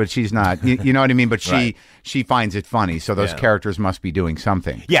her age, but she's not, you know what I mean? But she finds it funny, so those characters must be doing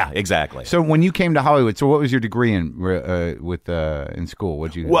something. Yeah, exactly. So when you came to Hollywood, so what was your degree in school?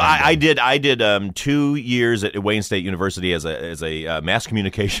 What'd you? Well, I did 2 years at Wayne State University as a mass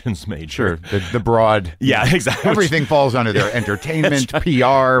communications major. Sure, the broad. Yeah, exactly. Everything falls under there: entertainment,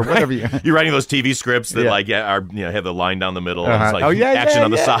 PR, whatever. You're writing those TV scripts that have the line down the middle, and it's like action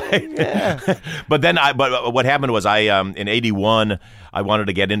on the side. Yeah. But what happened was in '81. I wanted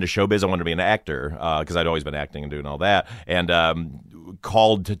to get into showbiz. I wanted to be an actor because I'd always been acting and doing all that. And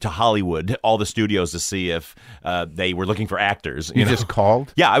called to Hollywood, all the studios, to see if they were looking for actors. You just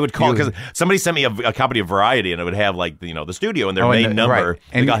called? Yeah, I would call because somebody sent me a copy of Variety, and it would have the studio and their main number. Right.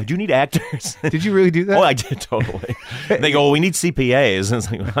 And they go, do you need actors? Did you really do that? Oh, I did, totally. And they go, well, we need CPAs. And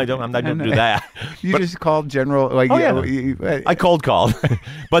it's like, I'm not going to do that. You just called general, I cold called.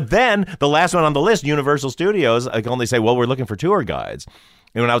 But then the last one on the list, Universal Studios, I can only say, well, we're looking for tour guides.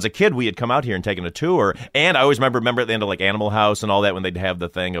 And when I was a kid, we had come out here and taken a tour. And I always remember at the end of like Animal House and all that, when they'd have the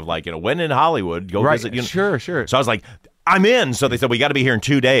thing of like, when in Hollywood, go visit. Sure. So I was like, I'm in. So they said, we got to be here in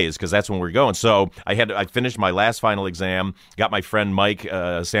 2 days because that's when we're going. So I finished my last final exam, got my friend Mike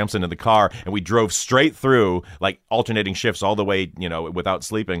Sampson in the car, and we drove straight through, like alternating shifts all the way, without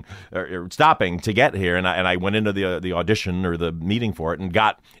sleeping or stopping to get here. And I went into the audition or the meeting for it and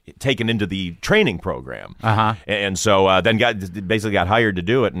got taken into the training program. And so then basically got hired to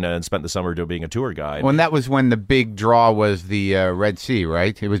do it and spent the summer being a tour guide. Well, and that was when the big draw was the Red Sea,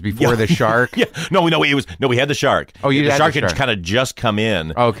 right? It was before the shark. No, we had the shark. Oh, you the shark had kind of just come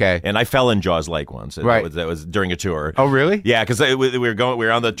in. Okay. And I fell in Jaws Lake once. That was during a tour. Oh, really? Yeah, because we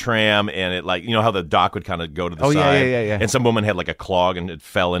were on the tram, and it how the dock would kind of go to the side. Yeah. And some woman had like a clog, and it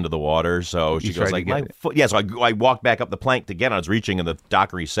fell into the water. So she goes like, my foot. Yeah, so I walked back up the plank to get it. I was reaching, and the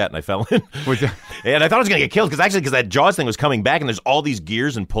dock reset, and I fell in. And I thought I was going to get killed because that Jaws thing was coming back, and there's all these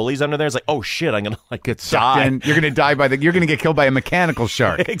gears and pulleys under there. It's like, oh shit, I'm going to get sucked in. You're going to die you're going to get killed by a mechanical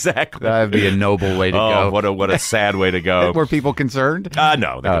shark. Exactly. That'd be a noble way to go. What a sad way to go. Were people concerned?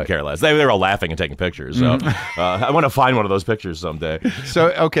 No, they didn't care less. They were all laughing and taking pictures. So I want to find one of those pictures someday.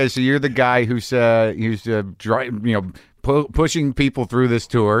 So you're the guy who's pushing people through this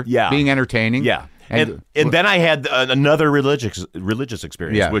tour, being entertaining, And then I had another religious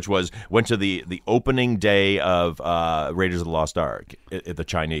experience, which went to the opening day of Raiders of the Lost Ark at the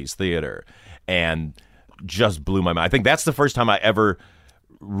Chinese Theater, and just blew my mind. I think that's the first time I ever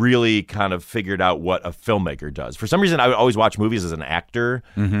really kind of figured out what a filmmaker does. For some reason, I would always watch movies as an actor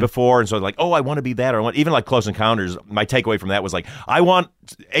before, and so like, oh, I want to be that, or I want, even like Close Encounters. My takeaway from that was like, I want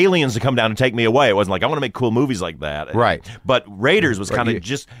aliens to come down and take me away. It wasn't like I want to make cool movies like that, right? But Raiders was kind of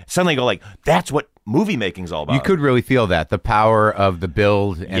just suddenly go like, that's what movie making's all about. You could really feel the power of the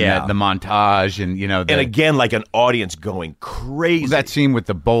build and the montage, and and again, like an audience going crazy. That scene with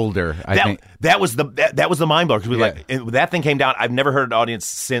the boulder, I think that was the mind blower, because like that thing came down. I've never heard an audience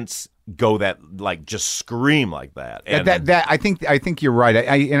since go that like just scream like that. And that I think you're right.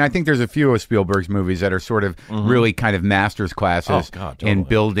 I think there's a few of Spielberg's movies that are sort of really kind of master's classes in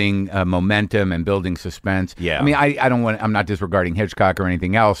building momentum and building suspense. Yeah. I mean, I'm not disregarding Hitchcock or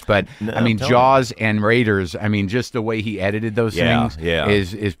anything else, but I mean, Jaws and Raiders, I mean, just the way he edited those things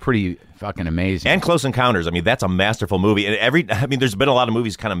is pretty fucking amazing. And Close Encounters, I mean, that's a masterful movie. And there's been a lot of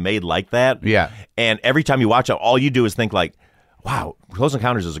movies kind of made like that. Yeah. And every time you watch it, all you do is think like, wow, Close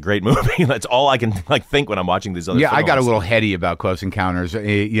Encounters is a great movie. That's all I can like think when I'm watching these other films. I got a little heady about Close Encounters,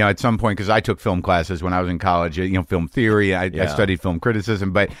 at some point, because I took film classes when I was in college, film theory. I studied film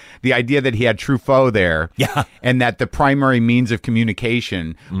criticism, but the idea that he had Truffaut there, and that the primary means of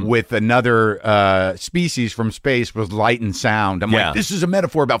communication with another species from space was light and sound. I'm like, this is a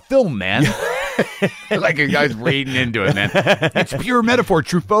metaphor about film, man. Like a guy's reading into it, man. It's pure metaphor.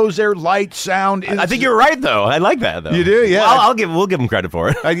 Truffaut's there, light, sound. I think you're right, though. I like that, though. You do, yeah. Well, we'll give him credit for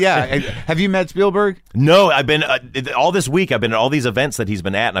it. Have you met Spielberg? No, I've been all this week. I've been at all these events that he's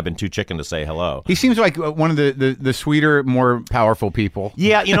been at, and I've been too chicken to say hello. He seems like one of the sweeter, more powerful people.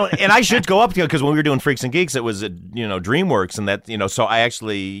 Yeah, and I should go up to, because when we were doing Freaks and Geeks, it was at DreamWorks, and that so I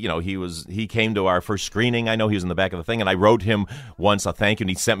actually he came to our first screening. I know he was in the back of the thing, and I wrote him once a thank you, and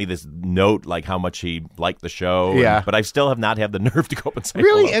he sent me this note like how much he liked the show. Yeah, but I still have not had the nerve to go up and say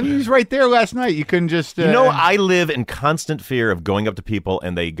really. hello. I mean, he was right there last night. You couldn't just. I live in constant fear of going up to people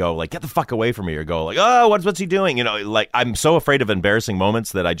and they go like, "Get the fuck away from me," or go like, "Oh, what's he doing?" Like I'm so afraid of embarrassing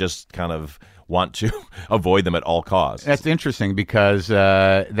moments that I just kind of want to avoid them at all costs. That's interesting, because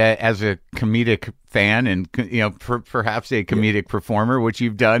that as a comedic fan and perhaps a comedic performer, which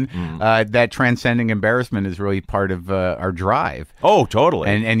you've done, that transcending embarrassment is really part of our drive. Oh, totally.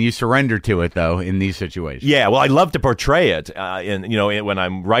 And you surrender to it, though, in these situations. Yeah, well, I love to portray it, when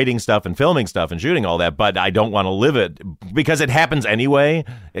I'm writing stuff and filming stuff and shooting all that, but I don't want to live it because it happens anyway.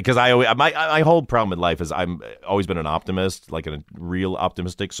 Because my whole problem in life is I'm always been an optimist, like a real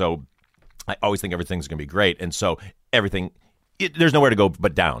optimistic. So I always think everything's going to be great, and so everything. There's nowhere to go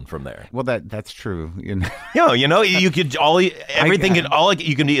but down from there. Well, that's true. You could all you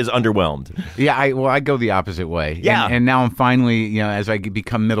can be is underwhelmed. Yeah, I go the opposite way. Yeah, and now I'm finally, as I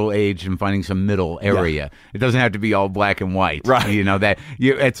become middle aged, I'm finding some middle area. It doesn't have to be all black and white. Right. That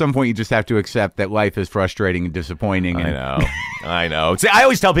at some point you just have to accept that life is frustrating and disappointing. I know. See, I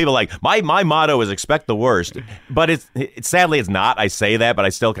always tell people like my motto is expect the worst, but it's sadly it's not. I say that, but I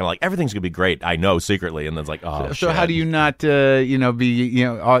still kind of like everything's gonna be great. I know secretly, and then it's like, oh. So how do you not? Be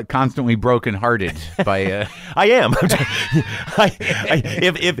constantly brokenhearted by. I am.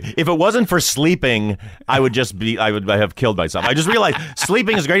 If it wasn't for sleeping, I would have killed myself. I just realized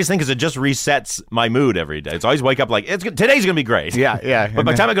sleeping is the greatest thing because it just resets my mood every day. It's always wake up like today's gonna be great. Yeah. But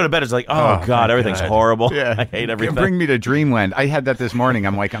by the time I go to bed, it's like, oh God, everything's horrible. Yeah. I hate everything. Bring me to dreamland. I had that this morning.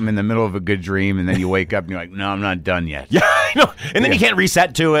 I'm like, I'm in the middle of a good dream, and then you wake up and you're like, no, I'm not done yet. Yeah, I know. And then you can't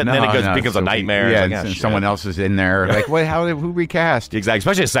reset to it, and then it becomes a nightmare. Yeah, like, and someone else is in there. Like, who recast? Exactly,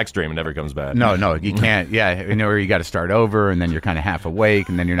 especially a sex dream, it never comes back. No, you can't. Yeah, or you got to start over, and then you're kind of half awake,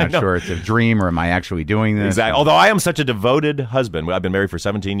 and then you're not sure it's a dream or am I actually doing this? Exactly. Although I am such a devoted husband, I've been married for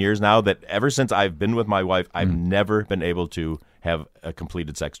 17 years now, that ever since I've been with my wife, I've never been able to have a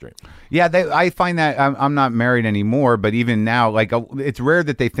completed sex dream. Yeah, I find that I'm not married anymore, but even now, like it's rare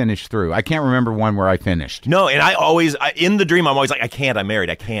that they finish through. I can't remember one where I finished. No, and in the dream, I'm always like, I can't. I'm married.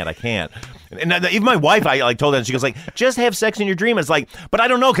 I can't. And even my wife, I like told her, and she goes like, just have sex in your dream. It's like, but I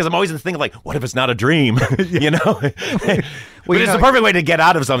don't know, because I'm always thinking like, what if it's not a dream? But it's the perfect way to get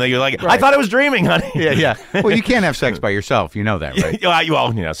out of something. You're like, right. I thought I was dreaming, honey. Yeah. Well, you can't have sex by yourself. You know that, right?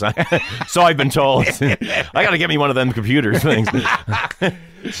 Well, yes. So I've been told. I got to get me one of them computer things.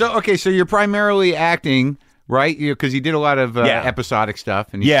 So you're primarily acting, right? Because you did a lot of episodic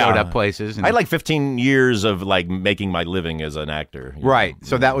stuff, and you showed up places. And I had like 15 years of like making my living as an actor. Right.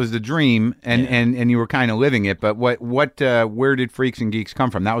 So that was the dream, and you were kind of living it. But where did Freaks and Geeks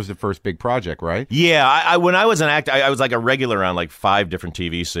come from? That was the first big project, right? Yeah. I when I was an actor, I was like a regular on like 5 different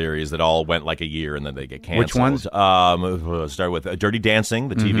TV series that all went like a year and then they get canceled. Which ones? We'll start with Dirty Dancing,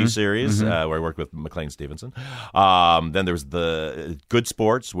 the TV series, where I worked with McLean Stevenson. Then there was the Good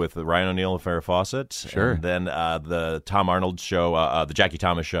Sports with Ryan O'Neal and Farrah Fawcett. Sure. And then then the Tom Arnold show, the Jackie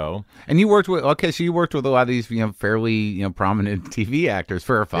Thomas show. And you worked with so you worked with a lot of these fairly prominent TV actors,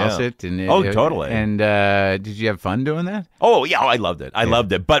 Farrah Fawcett, and totally. And did you have fun doing that? Oh yeah, I loved it. I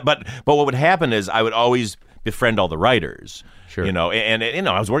loved it. But what would happen is I would always befriend all the writers. Sure. And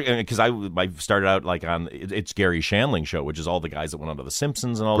I was working because I started out like on it's Gary Shandling show, which is all the guys that went on to The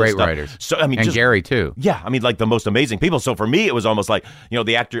Simpsons and all great this stuff. writers. So I mean, and Gary too. Yeah, I mean, like the most amazing people. So for me, it was almost like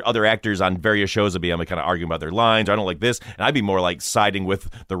the other actors on various shows would be kind of arguing about their lines. Or I don't like this, and I'd be more like siding with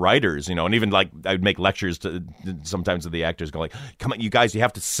the writers. And even like I'd make lectures to sometimes to the actors, go like, "Come on, you guys, you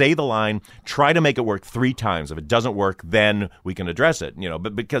have to say the line. Try to make it work 3 times. If it doesn't work, then we can address it.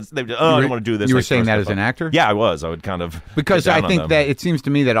 But because they, I don't want to do this." You were saying that as an actor? Yeah, I was. I would kind of because I think that it seems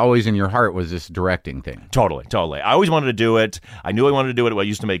to me that always in your heart was this directing thing. Totally. I always wanted to do it. I knew I wanted to do it. I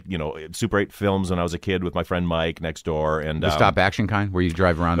used to make, Super 8 films when I was a kid with my friend Mike next door. And the stop action kind where you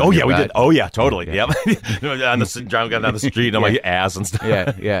drive around. Oh, yeah, we did. Oh, yeah, totally. Yeah. Yep. Driving down the street on my ass and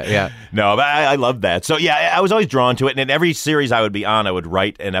stuff. Yeah. No, but I loved that. So, yeah, I was always drawn to it. And in every series I would be on, I would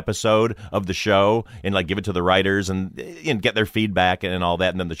write an episode of the show and give it to the writers and get their feedback and all that.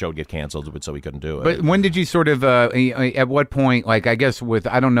 And then the show would get canceled, so we couldn't do it. But when did you sort of, at what point, I guess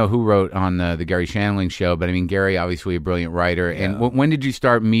I don't know who wrote on the Gary Shandling show, but I mean, Gary, obviously a brilliant writer. Yeah. And when did you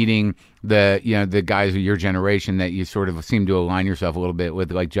start meeting the guys of your generation that you sort of seem to align yourself a little bit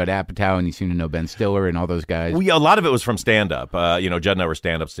with, like Judd Apatow, and you seem to know Ben Stiller and all those guys? A lot of it was from stand-up. Judd and I were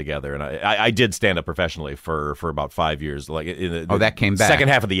stand-ups together, and I did stand-up professionally for about 5 years. That came back. Second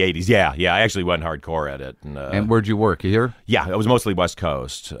half of the 80s, yeah. I actually went hardcore at it. And where'd you work, here? Yeah, it was mostly West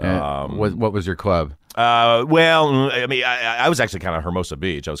Coast. What was your club? Well, I mean, I was actually kind of Hermosa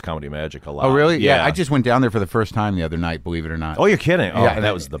Beach. I was Comedy Magic a lot. Oh, really? Yeah. I just went down there for the first time the other night, believe it or not. Oh, you're kidding? Oh, yeah,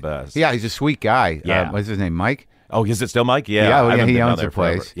 that was the best. Yeah, he's a sweet guy. Yeah. What's his name, Mike? Oh, is it still Mike? Yeah. Yeah, he owns the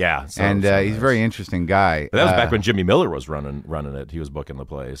place. Forever. Yeah. And he's a very interesting guy. But that was back when Jimmy Miller was running it. He was booking the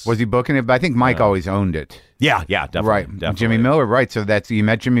place. Was he booking it? But I think Mike always owned it. Yeah, definitely. Right. Definitely. Jimmy Miller, right. So you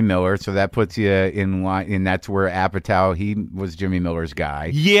met Jimmy Miller, so that puts you in line, and that's where Apatow, he was Jimmy Miller's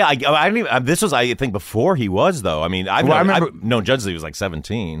guy. Yeah, I didn't even, this was, I think, before he was, though. I mean, I've known Judd since he was like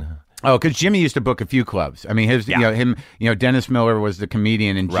 17. Oh, because Jimmy used to book a few clubs. I mean, Dennis Miller was the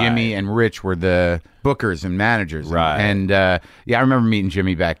comedian, and Jimmy and Rich were the bookers and managers. Right. And I remember meeting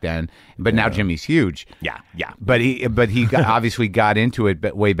Jimmy back then. But now Jimmy's huge. Yeah. But he obviously got into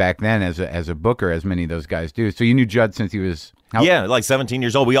it way back then as a booker, as many of those guys do. So you knew Judd since he was like 17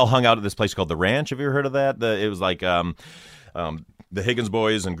 years old. We all hung out at this place called The Ranch. Have you ever heard of that? It was like the Higgins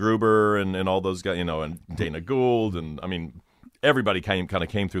boys and Gruber and all those guys, and Dana Gould, and I mean, everybody came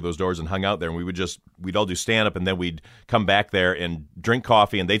through those doors and hung out there, and we'd all do stand-up, and then we'd come back there and drink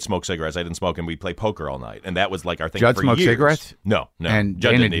coffee, and they'd smoke cigarettes. I didn't smoke, and we'd play poker all night, and that was like our thing Judd for smoked years. Cigarettes? No. And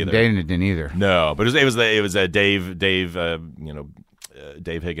Judd Dana didn't either. Dana didn't either. No, but it was Dave,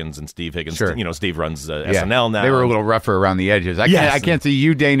 Dave Higgins and Steve Higgins. Sure. Steve runs SNL now. They were a little rougher around the edges. I can't see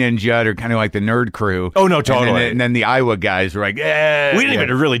you, Dana, and Judd are kind of like the nerd crew. Oh, no, totally. And then the Iowa guys were like, we didn't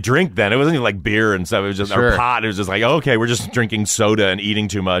even really drink then. It wasn't even like beer and stuff. It was just our pot. It was just like, okay, we're just drinking soda and eating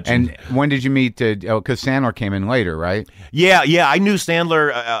too much. And when did you meet? Because Sandler came in later, right? Yeah. I knew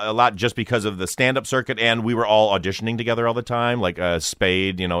Sandler a lot just because of the stand-up circuit, and we were all auditioning together all the time, like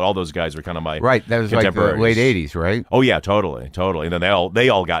Spade. All those guys were kind of my right. That was like the late '80s, right? Oh yeah, totally. And then they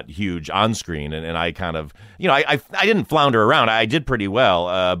all got huge on screen, and I kind of I didn't flounder around. I did pretty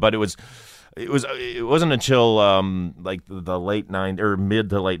well, but it wasn't until like the late '90s or mid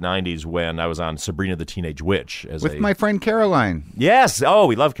to late '90s when I was on Sabrina the Teenage Witch with my friend Caroline. Yes,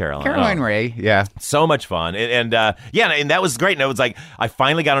 we love Caroline. Caroline Ray, yeah, so much fun, and that was great. And it was like I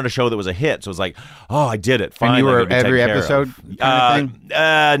finally got on a show that was a hit, so it was like, oh, I did it. Finally, and you were every episode.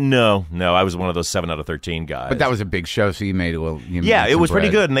 No, I was one of those 7 out of 13 guys. But that was a big show, so you made a little. It was pretty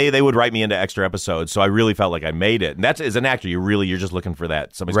good, and they would write me into extra episodes, so I really felt like I made it. And that's as an actor, you're just looking for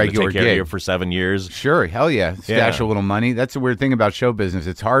that somebody's going to take care of you for 7 years. Sure, hell yeah. Stash a little money. That's the weird thing about show business.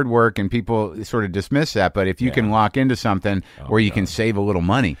 It's hard work, and people sort of dismiss that. But if you can lock into something where you can save a little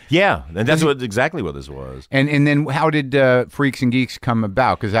money. Yeah, and that's exactly what this was. And then how did Freaks and Geeks come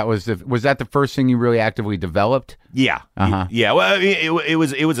about? Because was that the first thing you really actively developed? Yeah. Yeah. Well, it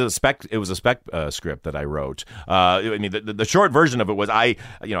was a spec script that I wrote. I mean, the short version of it was I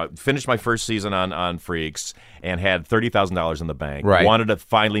finished my first season on Freaks and had $30,000 in the bank. Right. Wanted to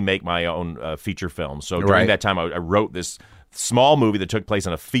finally make my own feature film. So during that time, I wrote this small movie that took place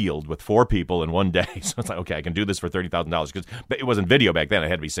in a field with 4 people in one day. So it's like, okay, I can do this for $30,000 because it wasn't video back then. It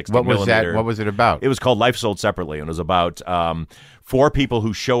had to be 16 millimeter. What was it about? It was called Life Sold Separately, and it was about 4 people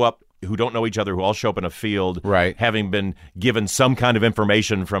who show up, who don't know each other, who all show up in a field, right, having been given some kind of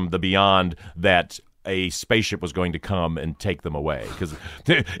information from the beyond that a spaceship was going to come and take them away, because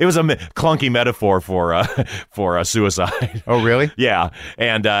it was a clunky metaphor for a suicide. Oh, really? Yeah,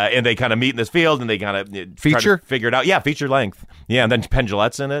 and they kind of meet in this field, and they kind of Feature? figure it out. Yeah, feature length. Yeah, and then Penn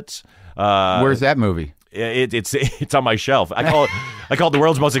Jillette's in it. Where's that movie? It's on my shelf. I call it the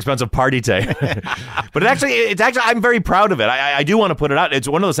world's most expensive party tape. But it's actually I'm very proud of it. I do want to put it out. It's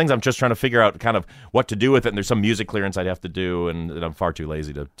one of those things I'm just trying to figure out kind of what to do with it. And there's some music clearance I'd have to do, and I'm far too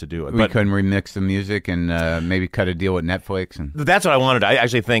lazy to do it. We couldn't remix the music and maybe cut a deal with Netflix. And that's what I wanted. I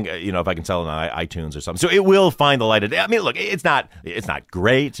actually think if I can sell it on iTunes or something, so it will find the light of day. I mean, look, it's not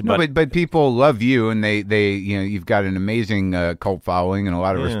great, but people love you, and they you've got an amazing cult following and a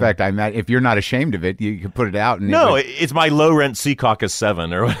lot of respect. If you're not ashamed of it, you can put it out. And it's my low rent Sea Caucus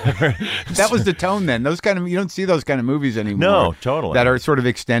 7 or whatever. That was the tone then. Those kind of, you don't see those kind of movies anymore. No, totally. That are sort of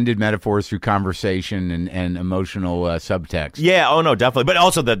extended metaphors through conversation and emotional subtext. Yeah, oh no, definitely. But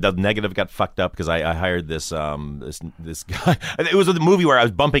also the negative got fucked up because I hired this guy. It was a movie where I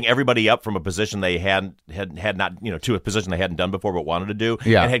was bumping everybody up from a position they had not, to a position they hadn't done before but wanted to do.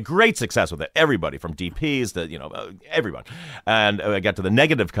 Yeah. And had great success with it. Everybody from DPs to everyone. And I got to the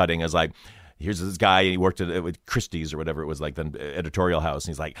negative cutting. I was like, here's this guy, he worked with Christie's or whatever it was, like the editorial house, and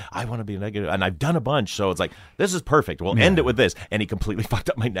he's like, I want to be a negative, and I've done a bunch, so it's like, this is perfect. We'll end it with this, and he completely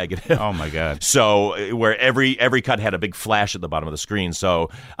fucked up my negative. Oh my god! So where every cut had a big flash at the bottom of the screen, so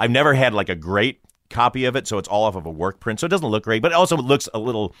I've never had like a great copy of it, so it's all off of a work print, so it doesn't look great, but it also looks a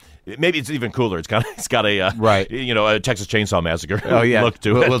little. Maybe it's even cooler. It's got a right, a Texas Chainsaw Massacre. Oh yeah, look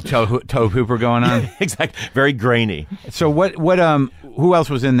to it. A little Tobe Hooper going on. Exactly, very grainy. So what who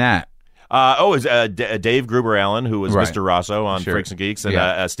else was in that? It was Dave Gruber-Allen, who was Right. Mr. Rosso on Sure. Freaks and Geeks,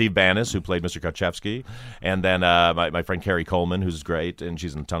 and Steve Bannis, who played Mr. Kotchevsky, and then my friend Carrie Coleman, who's great, and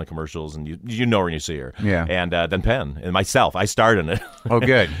she's in a ton of commercials, and you know her when you see her. Yeah. And then Penn, and myself. I starred in it. Oh,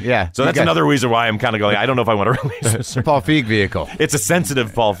 good. Yeah. So that's another reason why I'm kind of going, I don't know if I want to release this. Paul Feig vehicle. It's a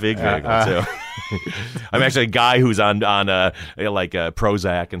sensitive Paul Feig vehicle, too. I'm actually a guy who's on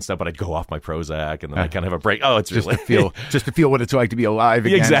Prozac and stuff, but I'd go off my Prozac, and then I kind of have a break. Oh, it's just really... to feel what it's like to be alive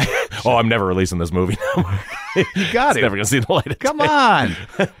again. Exactly. Oh, I'm never releasing this movie. You got it's it. Never going to see the light of Come day. on.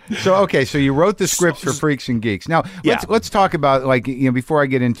 So you wrote the scripts for Freaks and Geeks. Now let's talk about before I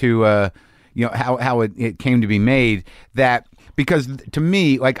get into how it came to be made, that because to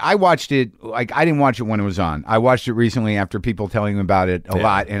me, I watched it, I didn't watch it when it was on. I watched it recently after people telling me about it a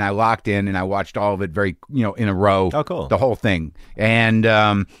lot, and I locked in and I watched all of it very in a row. Oh, cool. The whole thing. And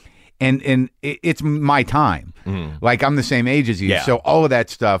it's my time. I'm the same age as you, so all of that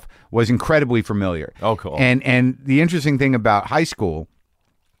stuff was incredibly familiar. Oh, cool. And the interesting thing about high school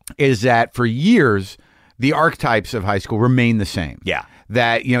is that for years the archetypes of high school remain the same. Yeah.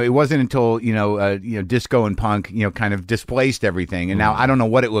 That it wasn't until disco and punk kind of displaced everything, and now I don't know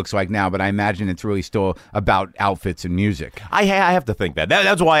what it looks like now, but I imagine it's really still about outfits and music. I have to think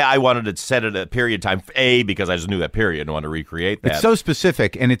that's why I wanted to set it a period time. Because I just knew that period and wanted to recreate that. It's so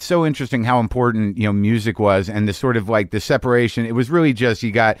specific, and it's so interesting how important music was, and the sort of the separation. It was really just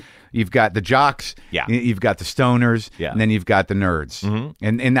you've got the jocks, you've got the stoners, and then you've got the nerds,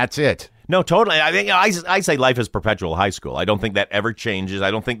 and that's it. No, totally. I think I say life is perpetual high school. I don't think that ever changes.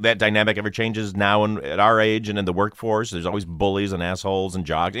 I don't think that dynamic ever changes now at our age and in the workforce. There's always bullies and assholes and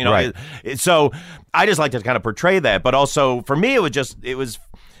jocks. Right. So I just like to kind of portray that. But also for me, it was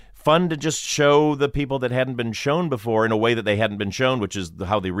fun to just show the people that hadn't been shown before in a way that they hadn't been shown, which is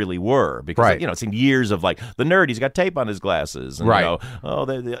how they really were. Because it's seen years of the nerd, he's got tape on his glasses, and all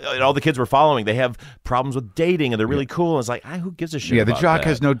the kids we're following, they have problems with dating, and they're really cool. And it's who gives a shit? Yeah, the about jock that?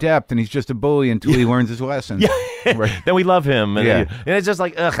 has no depth, and he's just a bully until he learns his lesson. Yeah, then we love him, and it's just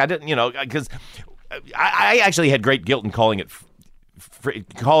I didn't, because I actually had great guilt in calling it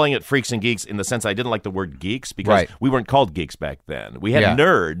Freaks and Geeks in the sense I didn't like the word geeks because we weren't called geeks back then. We had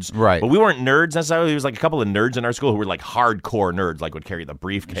nerds, but we weren't nerds necessarily. There was a couple of nerds in our school who were hardcore nerds, would carry the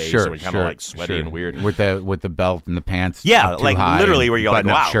briefcase and would kind of sweaty and weird with the belt and the pants. Yeah, literally where you're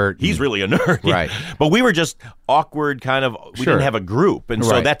wow, shirt he's really a nerd. Right. But we were just awkward kind of. We didn't have a group, and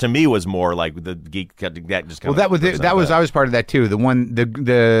so that to me was more like the geek. That just kind I was part of that too.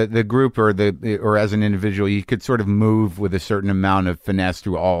 The group or as an individual, you could sort of move with a certain amount of finesse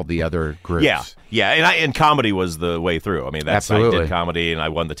through all the other groups. Yeah, and comedy was the way through. I mean, I did comedy, and I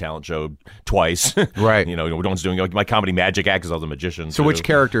won the talent show twice. Right. One's doing my comedy magic act because I was a magician. So which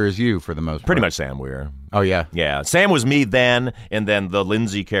character is you for the most part? Pretty much Sam Weir. Oh, yeah. Yeah. Sam was me then, and then the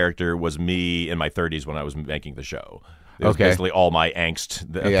Lindsay character was me in my 30s when I was making the show. It was Okay. basically all my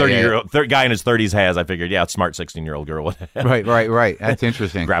angst. The Yeah, 30-year-old guy in his 30s has. I figured, yeah, a smart 16-year-old girl would have. Right. That's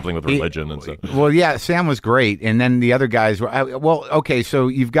interesting. Grappling with religion and stuff. Well, yeah, Sam was great, and then the other guys were. Well, okay, so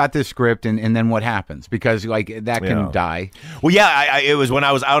you've got this script, and then what happens? Because like that can die. Well, yeah, it was when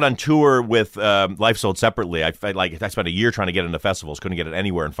I was out on tour with Life Sold Separately. I spent a year trying to get into festivals, couldn't get it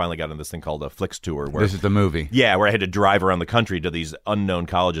anywhere, and finally got on this thing called a Flicks Tour. Where, This is the movie. Yeah, where I had to drive around the country to these unknown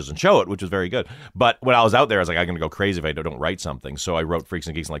colleges and show it, which was very good. But when I was out there, I was like, I'm going to go crazy if I don't write something. So I wrote Freaks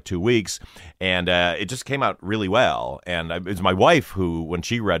and Geeks in like 2 weeks, and it just came out really well. And it was my wife who, when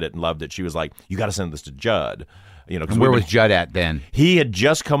she read it and loved it, she was like, you got to send this to Judd. You know, 'cause And where was Judd at then? he had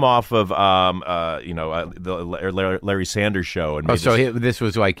just come off of the Larry Sanders Show, and This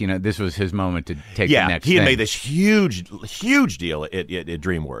was like this was his moment to take the next. he had thing. made this huge deal at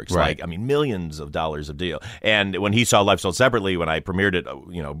DreamWorks, Right. like millions of dollars of deal. And when he saw Life Sold Separately, when I premiered it,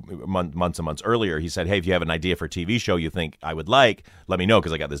 months and months earlier, he said, "Hey, if you have an idea for a TV show you think I would like, let me know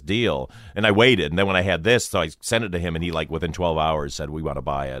because I got this deal." And I waited, and then when I had this, so I sent it to him, and he within 12 hours said, "We want to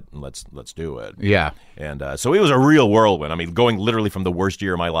buy it, and let's do it." Yeah. And so it was a real whirlwind. I mean, going literally from the worst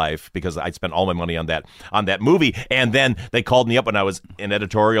year of my life because I spent all my money on that movie. And then they called me up when I was in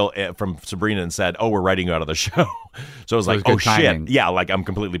editorial from Sabrina and said, "Oh, we're writing you out of the show." So it was like, good "Oh timing. shit!" Yeah, like I'm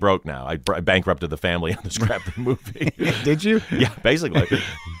completely broke now. I bankrupted the family on the scrap the movie. Did you? Yeah, basically.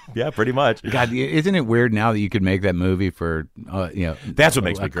 Yeah, pretty much. God, isn't it weird now that you could make that movie for That's what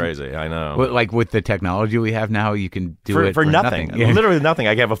makes me crazy. I know. Like with the technology we have now, you can do it for nothing. Yeah. Literally nothing.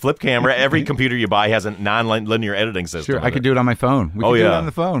 I have a flip camera. Every computer you buy has a non-linear editing system. Sure, I could do it on my phone. We could do it on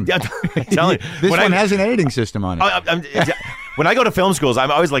the phone. Yeah, I'm telling you. This one has an editing system on it. When I go to film schools, I'm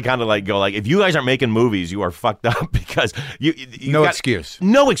always if you guys aren't making movies, you are fucked up because you No got, excuse.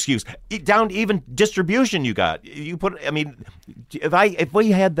 No excuse. Down to even distribution you got. You put. I mean, if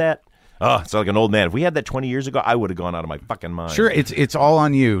we had that. Oh, it's like an old man. If we had that 20 years ago, I would have gone out of my fucking mind. Sure, it's all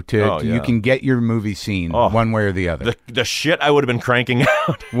on you you can get your movie seen one way or the other. The shit I would have been cranking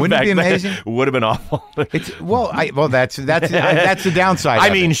out. Wouldn't it be amazing? Would have been awful. That's the downside. I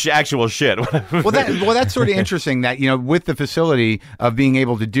of mean, it. actual shit. That's sort of interesting that with the facility of being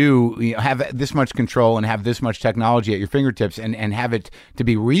able to do have this much control and have this much technology at your fingertips and have it to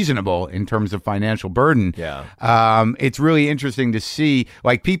be reasonable in terms of financial burden. Yeah. It's really interesting to see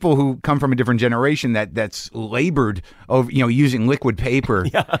like people who come from a different generation that's labored over using liquid paper,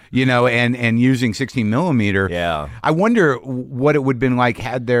 and using 16 millimeter. Yeah. I wonder what it would have been like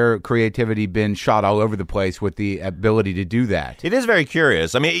had their creativity been shot all over the place with the ability to do that. It is very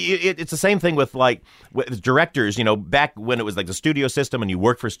curious. I mean, it's the same thing with with directors. Back when it was like the studio system, and you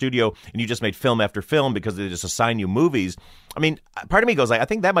worked for a studio, and you just made film after film because they just assign you movies. I mean, part of me goes I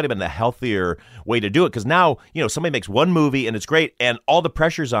think that might have been the healthier way to do it because now somebody makes one movie and it's great, and all the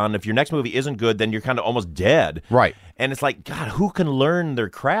pressure's on. If your next movie isn't good, then you're kind of almost dead. Right. And it's like, God, who can learn their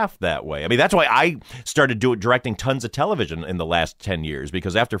craft that way? I mean, that's why I started directing tons of television in the last 10 years,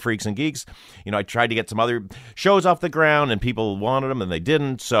 because after Freaks and Geeks, I tried to get some other shows off the ground, and people wanted them, and they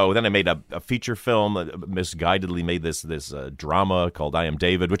didn't. So then I made a feature film, misguidedly made this drama called I Am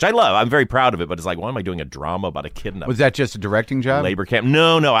David, which I love. I'm very proud of it, but it's like, why am I doing a drama about a kid in a Was that just a directing job? labor camp?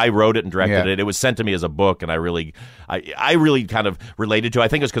 No, I wrote it and directed it. It was sent to me as a book, and I really kind of related to it. I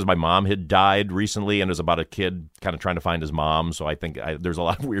think it was because my mom had died recently, and it was about a kid kind of trying to find his mom. So I think there's a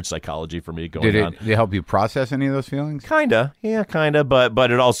lot of weird psychology for me going on. Did it help you process any of those feelings? Kinda, yeah, kinda.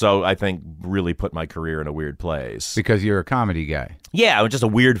 But it also, I think, really put my career in a weird place. Because you're a comedy guy. Yeah, it was just a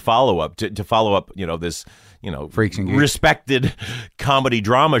weird follow-up to follow up, this, Freaks and Geeks. respected comedy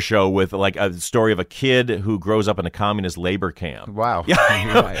drama show with like a story of a kid who grows up in a communist labor camp. Wow.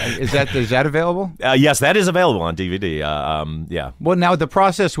 Is that available? Yes, that is available on DVD. Yeah. Well, now the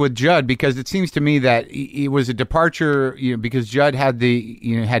process with Judd, because it seems to me that it was a departure, because Judd had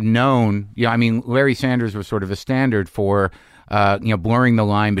had known, Larry Sanders was sort of a standard for blurring the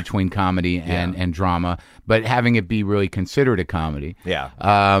line between comedy and drama, but having it be really considered a comedy. Yeah.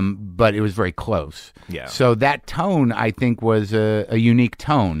 But it was very close. Yeah. So that tone, I think, was a unique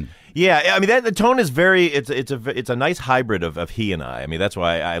tone. Yeah, I mean the tone is very. It's a nice hybrid of he and I. I mean that's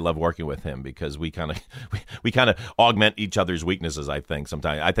why I love working with him, because we kind of augment each other's weaknesses. I think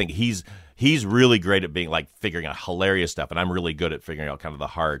sometimes he's really great at being like figuring out hilarious stuff, and I'm really good at figuring out kind of the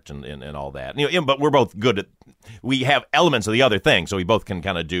heart and all that. But we're both good at. We have elements of the other thing, so we both can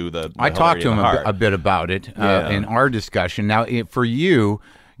kind of do the. I talked to him a bit about it in our discussion. Now, for you,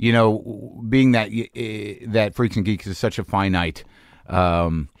 being that Freaks and Geeks is such a finite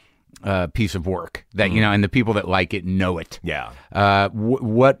piece of work that and the people that like it know it. Yeah.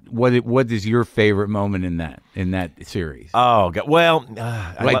 What is your favorite moment in that series? Oh God. Well,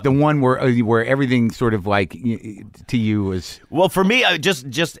 like the one where everything sort of like to you was. Well, for me,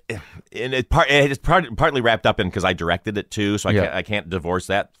 it's partly wrapped up in because I directed it too, so I can't divorce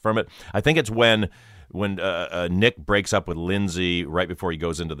that from it. I think it's when Nick breaks up with Lindsay right before he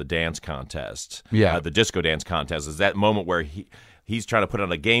goes into the dance contest, the disco dance contest, is that moment where he's trying to put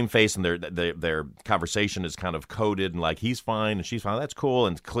on a game face, and their conversation is kind of coded, and like he's fine and she's fine, that's cool,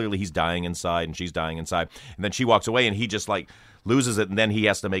 and clearly he's dying inside and she's dying inside, and then she walks away and he just like loses it, and then he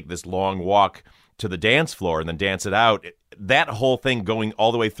has to make this long walk to the dance floor and then dance it out. That whole thing going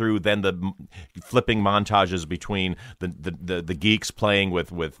all the way through, then the flipping montages between the geeks playing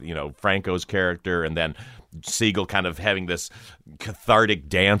with Franco's character, and then Siegel kind of having this cathartic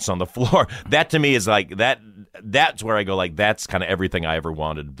dance on the floor. That to me is like that's where I go, like, that's kind of everything I ever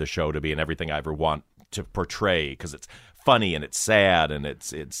wanted the show to be and everything I ever want to portray, because it's funny and it's sad and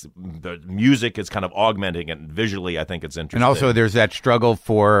it's the music is kind of augmenting, and visually I think it's interesting. And also there's that struggle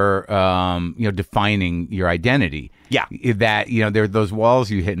for defining your identity. Yeah. That there are those walls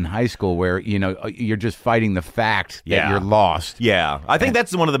you hit in high school where you're just fighting the fact that you're lost. Yeah. I think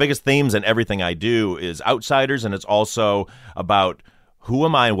that's one of the biggest themes in everything I do is outsiders, and it's also about who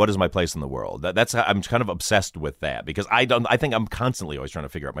am I and what is my place in the world? That's I'm kind of obsessed with that, because I think I'm constantly always trying to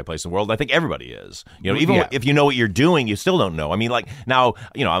figure out my place in the world. I think everybody is. Even if you know what you're doing, you still don't know. I mean, like now,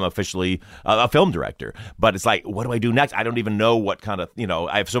 I'm officially a film director, but it's like, what do I do next? I don't even know what kind of,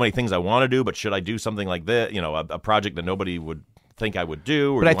 I have so many things I want to do, but should I do something like this? A project that nobody would think I would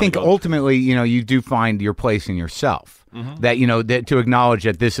do. But I think ultimately, you do find your place in yourself. Mm-hmm. That to acknowledge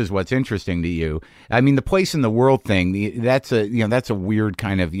that this is what's interesting to you. I mean, the place in the world thing, that's a weird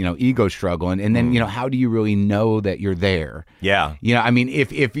kind of ego struggle, and then how do you really know that you're there? Yeah. I mean,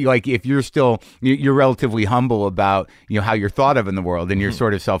 if you're still you're relatively humble about how you're thought of in the world, and you're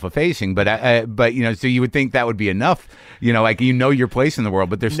sort of self-effacing, but so you would think that would be enough. Your place in the world,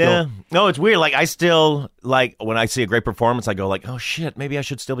 but there's still no. It's weird. Like I still like when I see a great performance, I go like, oh shit, maybe I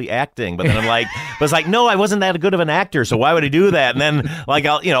should still be acting. But then I'm like, but it's like, no, I wasn't that good of an actor, so why would I do that? And then like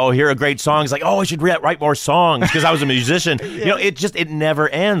I'll hear a great song. It's like, oh, I should write more songs because I was a musician. It never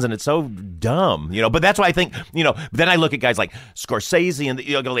ends, and it's so dumb. But that's why I think Then I look at guys like Scorsese,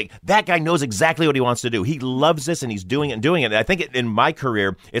 and go like, that guy knows exactly what he wants to do. He loves this, and he's doing it and doing it. And I think in my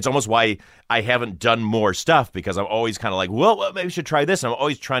career, it's almost why I haven't done more stuff, because I'm always kind of like, well, maybe we should try this. And I'm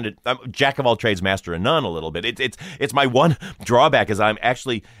always trying to, I'm jack of all trades, master of none a little bit. It's my one drawback is I'm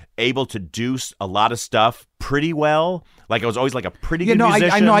actually able to do a lot of stuff pretty well. Like I was always like a pretty good musician.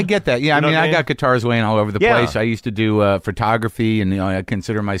 I know, I get that. Yeah, I mean, I got guitars laying all over the place. I used to do photography, and I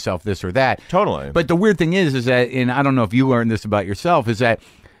consider myself this or that. Totally. But the weird thing is that, and I don't know if you learned this about yourself, is that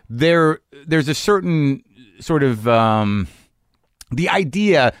there's a certain sort of the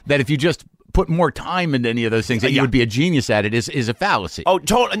idea that if you just put more time into any of those things, that you would be a genius at it is a fallacy. Oh,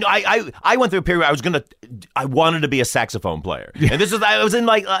 totally. No, I went through a period where I wanted to be a saxophone player, and I was in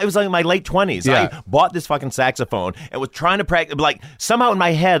my late 20s. Yeah. I bought this fucking saxophone and was trying to practice. Like somehow in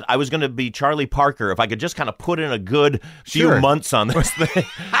my head, I was going to be Charlie Parker if I could just kind of put in a good few months on this thing.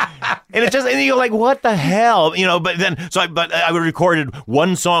 And you're like, what the hell, But then, I recorded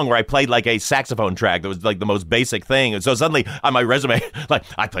one song where I played like a saxophone track that was like the most basic thing, and so suddenly on my resume, like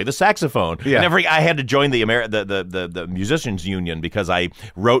I play the saxophone. Yeah. And I had to join the musicians union because I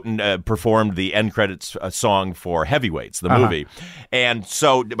wrote and performed the end credits song for Heavyweights, the movie. And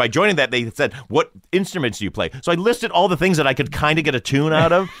so by joining that, they said, "What instruments do you play?" So I listed all the things that I could kind of get a tune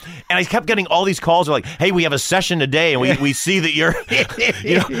out of, and I kept getting all these calls. They're like, "Hey, we have a session today, and we see that you're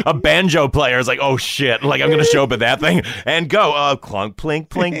a banjo player." It's like, "Oh shit!" Like I'm going to show up at that thing and go clunk, plink,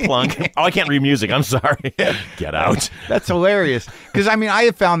 plink, plunk. Oh, I can't read music. I'm sorry. Get out. That's hilarious. Because I mean, I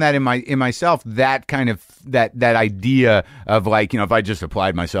have found that in myself, that kind of that idea of like, if I just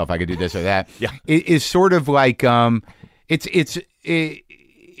applied myself, I could do this or that. Yeah, is sort of like it's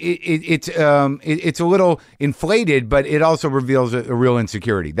a little inflated, but it also reveals a real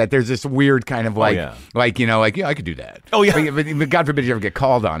insecurity, that there's this weird kind of like, I could do that. Oh yeah. But God forbid you ever get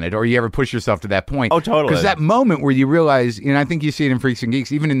called on it, or you ever push yourself to that point. Oh, totally. Because that moment where you realize, I think you see it in Freaks and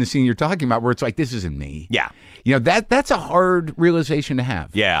Geeks, even in the scene you're talking about, where it's like, this isn't me. Yeah. That's a hard realization to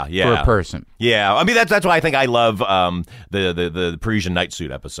have. Yeah. For a person. Yeah. I mean, that's why I think I love the Parisian Night Suit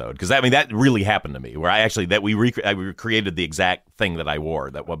episode, because that really happened to me, where I recreated the exact thing that I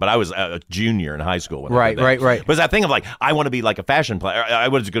wore. But I was a junior in high school when Right. But it's that thing of like, I want to be like a fashion player. I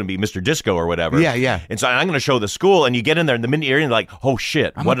was going to be Mr. Disco or whatever. Yeah. And so I'm going to show the school, and you get in there, and the minute you're in, you're like, oh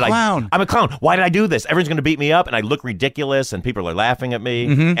shit, I'm a clown. I'm a clown. Why did I do this? Everyone's going to beat me up, and I look ridiculous, and people are laughing at me,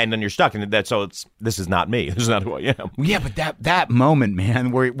 and then you're stuck. And this is not me. This is not who I am. Yeah, but that moment,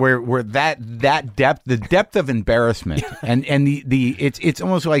 man, where that depth, the depth of embarrassment, and it's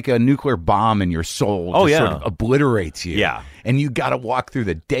almost like a nuclear bomb in your soul. Oh, just yeah. sort of obliterates you. Yeah. And you got to walk through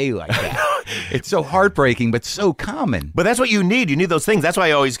the day like that. It's so heartbreaking, but so common. But that's what you need. You need those things. That's why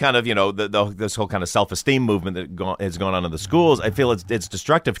I always kind of, this whole kind of self-esteem movement that has gone on in the schools, I feel it's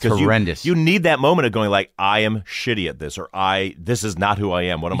destructive because horrendous. You need that moment of going like, I am shitty at this, or this is not who I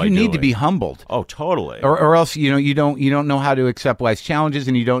am. What am I doing? You need to be humbled. Oh, totally. Or else, you don't know how to accept life's challenges,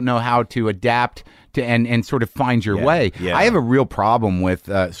 and you don't know how to adapt to and sort of find your way. Yeah. I have a real problem with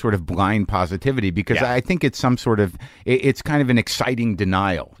sort of blind positivity because I think it's some sort of it's kind of an exciting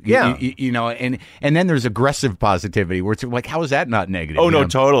denial. And then there's aggressive positivity where it's like, how is that not negative? Oh, no,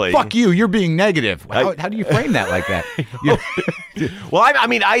 totally. Fuck you, you're being negative. How do you frame that like that? Well,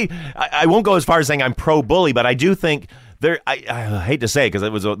 I won't go as far as saying I'm pro-bully, but I do think I hate to say it because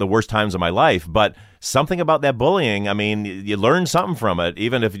it was the worst times of my life, but something about that bullying, I mean, you learn something from it,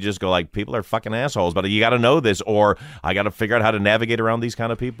 even if you just go like, people are fucking assholes, but you got to know this, or I got to figure out how to navigate around these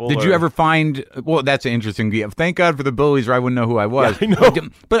kind of people. Did you ever find, well, that's an interesting, thank God for the bullies, or I wouldn't know who I was. Yeah, I know.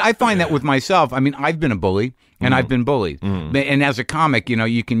 But I find that with myself, I mean, I've been a bully, and I've been bullied. And as a comic,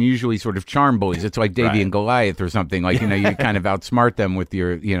 you can usually sort of charm bullies. It's like Davy and Goliath or something. Like, you kind of outsmart them with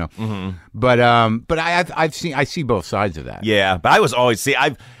your, But I see both sides of that. Yeah, but I was always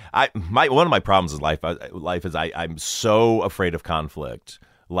one of my problems in life is I'm so afraid of conflict,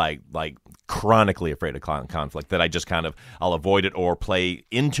 like chronically afraid of conflict, that I just kind of I'll avoid it or play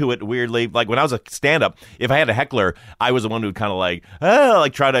into it weirdly. Like when I was a stand-up, if I had a heckler, I was the one who kind of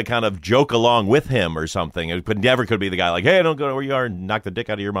like try to kind of joke along with him or something. It never could be the guy like, hey, don't go where you are and knock the dick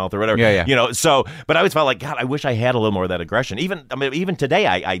out of your mouth or whatever. Yeah. So, but I always felt like, God, I wish I had a little more of that aggression. Even today,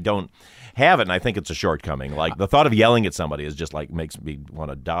 I don't have it, and I think it's a shortcoming. Like the thought of yelling at somebody is just like makes me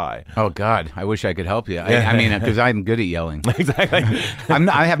want to die. Oh God, I wish I could help you. I mean, because I'm good at yelling. Exactly.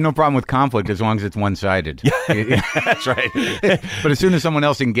 I have no problem with conflict as long as it's one-sided. That's right. But as soon as someone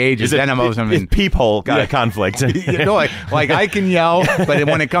else engages, then I'm also in peephole conflict. Like I can yell, but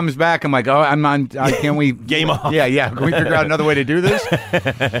when it comes back, I'm like, oh, I'm on. Can we game off? Yeah. Can we figure out another way to do this?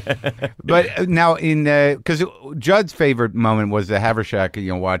 But now, because Judd's favorite moment was the Haversack,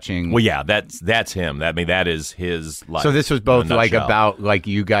 watching. Well, yeah, that's him. That is his life. So this was both like about like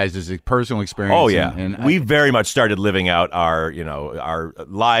you guys as a personal experience. Oh yeah, and we very much started living out our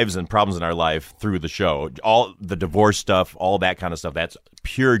lives and problems in our life through the show. All the divorce stuff, all that kind of stuff. That's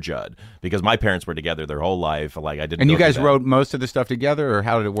pure Judd, because my parents were together their whole life. Like I didn't. And you guys wrote most of the stuff together, or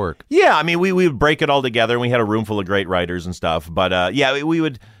how did it work? Yeah, I mean we would break it all together, and we had a room full of great writers and stuff. But we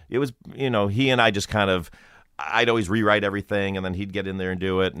would. It was he and I just kind of. I'd always rewrite everything, and then he'd get in there and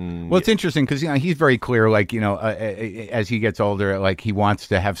do it. And well, it's interesting because he's very clear. Like as he gets older, like he wants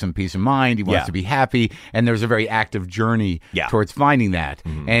to have some peace of mind. He wants to be happy, and there's a very active journey towards finding that.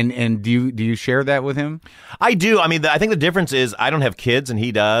 And do you share that with him? I do. I mean, I think the difference is I don't have kids, and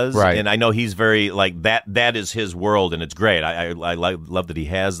he does. Right. And I know he's very like that. That is his world, and it's great. I love that he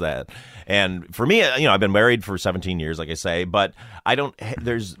has that. And for me, I've been married for 17 years, like I say, but I don't.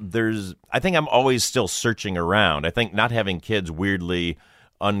 I think I'm always still searching around. I think not having kids weirdly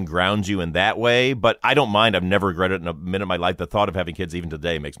ungrounds you in that way, but I don't mind. I've never regretted it in a minute of my life. The thought of having kids even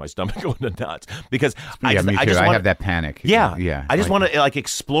today makes my stomach go into knots because me too. I have that panic. Yeah. I just want to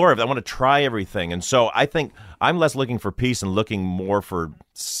explore it. I want to try everything, and so I think I'm less looking for peace and looking more for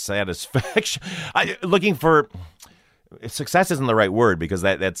satisfaction. Looking for. Success isn't the right word because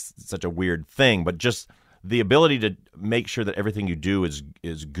that's such a weird thing, but just the ability to make sure that everything you do is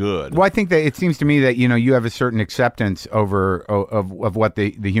good. Well, I think that it seems to me that you have a certain acceptance of what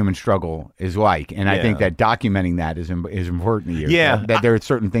the human struggle is like, and I think that documenting that is important to you. Yeah, that there are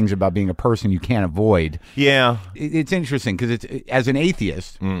certain things about being a person you can't avoid. Yeah, it's interesting because as an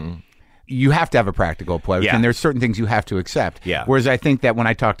atheist. You have to have a practical approach, and there's certain things you have to accept. Yeah. Whereas I think that when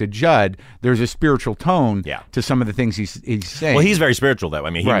I talk to Judd, there's a spiritual tone to some of the things he's saying. Well, he's very spiritual, though. I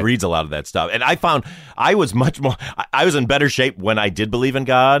mean, he reads a lot of that stuff. And I found I was I was in better shape when I did believe in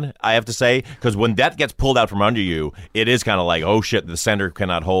God, I have to say, because when that gets pulled out from under you, it is kind of like, oh, shit, the center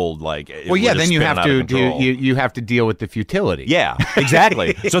cannot hold. Like, then you have to you have to deal with the futility. Yeah,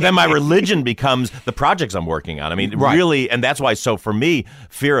 exactly. So then my religion becomes the projects I'm working on. I mean, really, and that's why, so for me,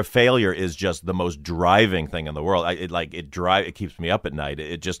 fear of failure is just the most driving thing in the world. It keeps me up at night.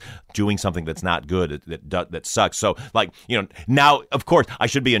 It just doing something that's not good, that sucks. So now of course I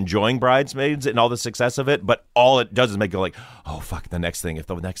should be enjoying Bridesmaids and all the success of it, but all it does is make it like, oh fuck, the next thing. If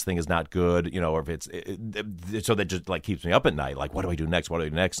the next thing is not good, or if so that just like keeps me up at night. Like, what do I do next? What do I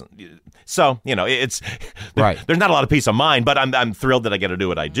do next? So it's right. There's not a lot of peace of mind, but I'm thrilled that I get to do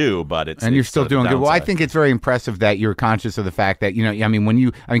what I do. But you're still doing good. Well, I think it's very impressive that you're conscious of the fact that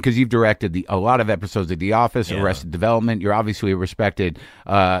because you've directed a lot of episodes of The Office, Arrested Development. You're obviously a respected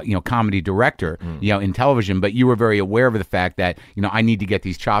comedy director, in television. But you were very aware of the fact that I need to get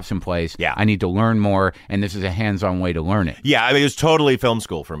these chops in place. Yeah. I need to learn more, and this is a hands-on way to learn it. Yeah, I mean, it was totally film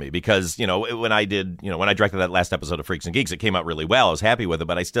school for me because when I directed that last episode of Freaks and Geeks, it came out really well. I was happy with it,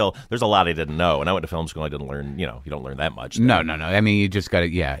 but there's a lot I didn't know, and I went to film school. I didn't learn. You don't learn that much. No. I mean, you just got to.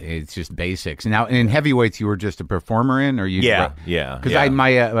 Yeah, it's just basics. Now, in Heavyweights, you were just a performer in, or you? Yeah. Because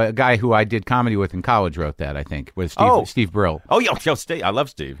my guy who I did comedy with in college wrote that. I think was Steve Brill. Oh, Steve. I love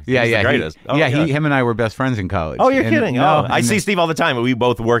Steve. He's the greatest. Him and I were best friends in college. Oh, you're kidding? I see Steve all the time. We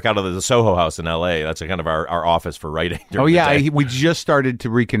both work out of the Soho House in L.A. That's kind of our office for writing. We just started to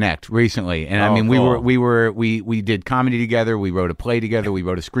reconnect recently, and cool. we did comedy together. We wrote a play together. We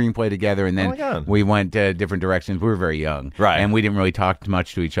wrote a screenplay together, and then we went different directions. We were very young, right? And we didn't really talk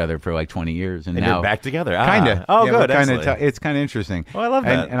much to each other for like 20 years, and now you're back together. Kind of. Oh, good. It's kind of interesting. Oh, I love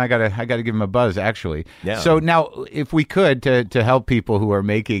that. And I gotta give him a buzz actually. Yeah. So now, if we could to help people who are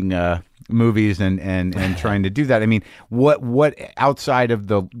making movies and trying to do that. I mean, what outside of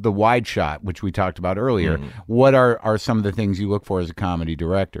the wide shot, which we talked about earlier, what are some of the things you look for as a comedy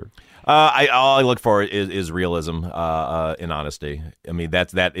director? All I look for is realism and honesty. I mean,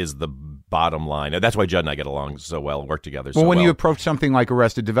 that is the bottom line. That's why Judd and I get along so well, work together. Well, when you approach something like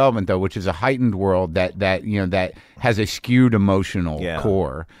Arrested Development, though, which is a heightened world that has a skewed emotional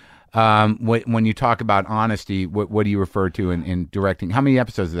core. When you talk about honesty, what do you refer to in directing? How many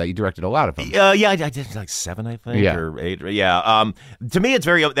episodes of that? You directed a lot of them. I did like 7, I think, or 8. Yeah. To me,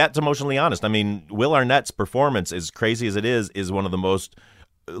 that's emotionally honest. I mean, Will Arnett's performance, as crazy as it is one of the most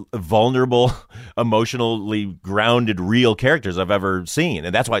vulnerable, emotionally grounded, real characters I've ever seen,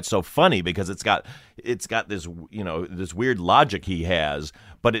 and that's why it's so funny because it's got this this weird logic he has,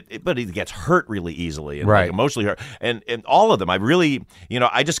 but he gets hurt really easily and like emotionally hurt, and all of them I really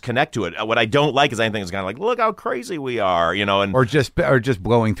I just connect to it. What I don't like is anything that's kind of like, look how crazy we are, and or just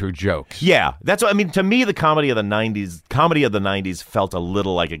blowing through jokes. Yeah, that's what I mean. To me, the comedy of the '90s felt a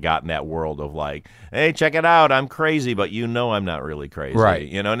little like it got in that world of like, hey, check it out, I'm crazy, but I'm not really crazy, right?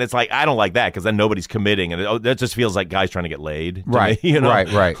 And it's like I don't like that because then nobody's committing, and that just feels like guys trying to get laid, to right? me,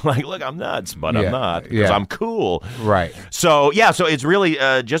 Right. Like, look, I'm nuts, but I'm not because I'm cool, right? So so it's really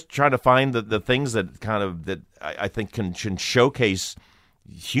just trying to find the things that kind of that I think can showcase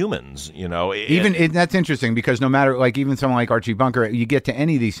humans, that's interesting because no matter like even someone like Archie Bunker, you get to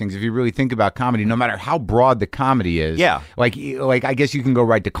any of these things if you really think about comedy, no matter how broad the comedy is. Yeah. Like I guess you can go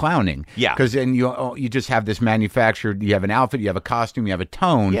right to clowning. Yeah. Because then you just have this manufactured. You have an outfit, you have a costume, you have a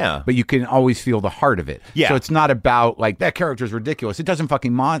tone. Yeah. But you can always feel the heart of it. Yeah. So it's not about like that character's ridiculous. It doesn't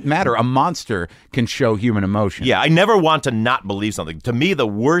fucking matter. A monster can show human emotion. Yeah. I never want to not believe something. To me, the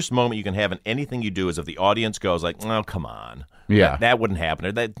worst moment you can have in anything you do is if the audience goes like, "Oh, come on." Yeah. That wouldn't happen.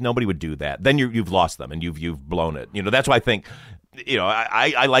 Or that nobody would do that. Then you've lost them and you've blown it. That's why I think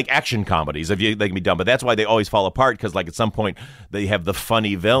I like action comedies if they can be done, but that's why they always fall apart because like at some point they have the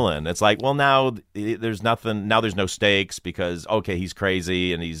funny villain. It's like, well, now there's nothing. Now there's no stakes because okay, he's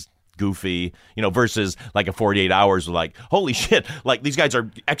crazy and he's goofy, versus like a 48 Hours like, holy shit, like these guys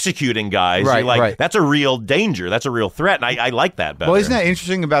are executing guys. Right, You're like, right. That's a real danger. That's a real threat. And I like that better. Well, isn't that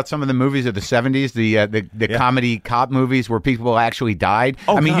interesting about some of the movies of the 70s, the comedy cop movies where people actually died?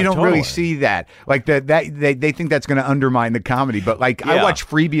 Oh, I mean, you don't totally. really see that. Like they think that's going to undermine the comedy. But like I watched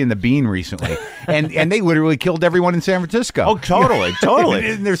Freebie and the Bean recently, and they literally killed everyone in San Francisco. Oh, totally.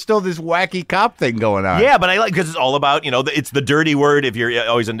 And there's still this wacky cop thing going on. Yeah, but I like because it's all about it's the dirty word if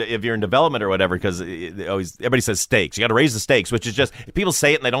you're in development or whatever because everybody says stakes. You got to raise the stakes, which is just people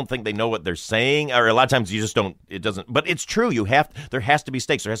say it and they don't think they know what they're saying, or a lot of times you just don't. It doesn't. But it's true. There has to be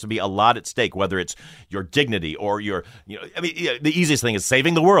stakes. There has to be a lot at stake, whether it's your dignity or your I mean, the easiest thing is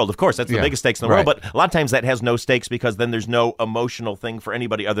saving the world. Of course, that's the biggest stakes in the world. But a lot of times that has no stakes because then there's no emotional thing for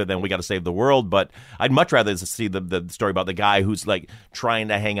anybody other than we got to save the world. But I'd much rather see the story about the guy who's like trying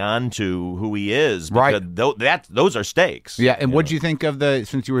to hang on to who he is. Because those are stakes. Yeah. And what do you think of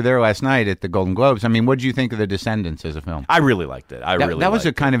since you were there last night at the Golden Globes? I mean, what did you think of The Descendants as a film? I really liked it. That was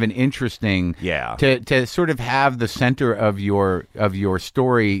a kind of an interesting to sort of have the center of your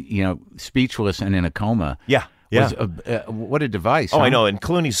story, speechless and in a coma. Yeah. was what a device. Oh, huh? I know, and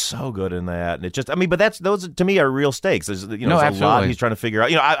Clooney's so good in that, and it just, I mean, but those to me are real stakes. There's, there's a lot absolutely. he's trying to figure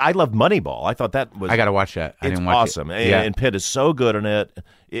out. I love Moneyball. I thought that was. I got to watch that. I It's didn't watch awesome, it. Yeah. and Pitt is so good in it.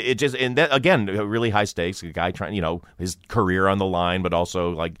 It just, and that again, really high stakes. A guy trying, his career on the line, but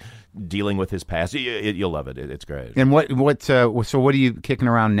also like dealing with his past. You'll love it. It's great. And so what are you kicking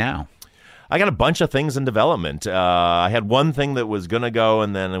around now? I got a bunch of things in development. I had one thing that was going to go,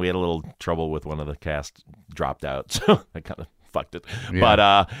 and then we had a little trouble with one of the cast dropped out, so I kind of fucked it.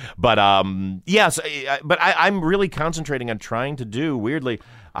 Yeah. But I'm really concentrating on trying to do, weirdly,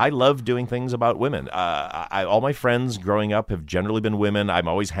 I love doing things about women. All my friends growing up have generally been women. I'm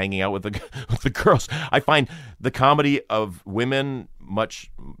always hanging out with the girls. I find the comedy of women much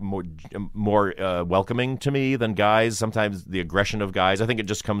more welcoming to me than guys. Sometimes the aggression of guys, I think it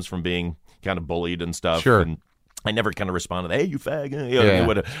just comes from being kind of bullied and stuff. Sure. And I never kind of responded, hey, you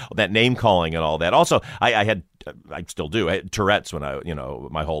fag, that name calling and all that. Also, I still do. I had Tourette's when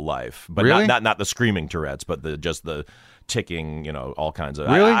my whole life, but really? not the screaming Tourette's, but just the ticking, all kinds of.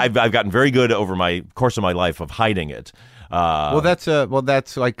 Really? I've gotten very good over my course of my life of hiding it.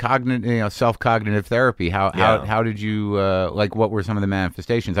 That's like cognitive, self-cognitive therapy. How did you what were some of the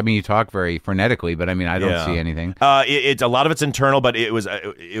manifestations? I mean, you talk very frenetically, but I mean, I don't see anything. It's a lot of it's internal, but it was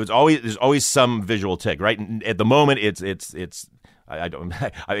always, there's always some visual tick, right? And at the moment, it's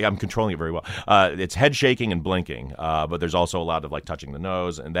I'm controlling it very well. It's head shaking and blinking, but there's also a lot of like touching the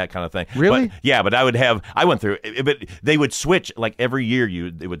nose and that kind of thing. Really? But I went through it, but they would switch like every year.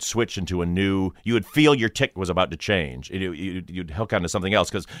 They would switch into a new. You would feel your tick was about to change. You'd hook onto something else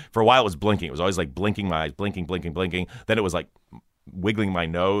because for a while it was blinking. It was always like blinking my eyes, blinking. Then it was like wiggling my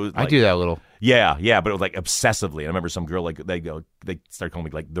nose. I do that a little. Yeah, but it was like obsessively. I remember some girl they started calling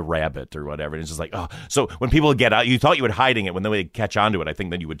me like the rabbit or whatever. And it's just like, oh. So when people would get out, you thought you were hiding it. When they would catch on to it, I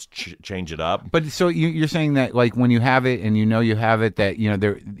think then you would change it up. But so you're saying that like when you have it and you have it, that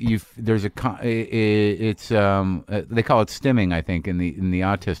there's they call it stimming, I think, in the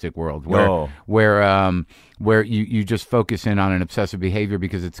autistic world where you just focus in on an obsessive behavior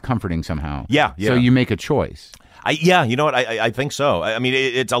because it's comforting somehow. Yeah. So you make a choice. You know what? I think so. I mean,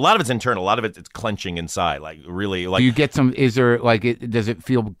 it's a lot of it's internal. A lot of it's clenching inside. Like really, like do you get some? Is there does it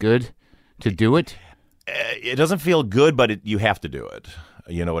feel good to do it? It doesn't feel good, but you have to do it.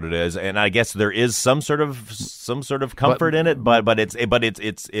 You know what it is, and I guess there is some sort of comfort in it, but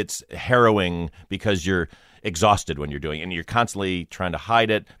it's harrowing because you're exhausted when you're doing it, and you're constantly trying to hide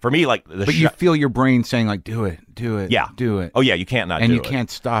it. For me, like you feel your brain saying like, do it, yeah, do it. Oh yeah, you can't not do it, and you can't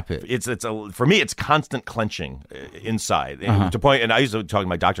stop it. For me, it's constant clenching inside to point. And I used to talk to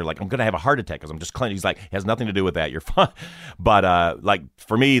my doctor like, I'm going to have a heart attack because I'm just clenching. He's like, it has nothing to do with that. You're fine. But like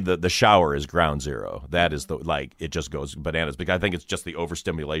for me, the shower is ground zero. That is it just goes bananas because I think it's just the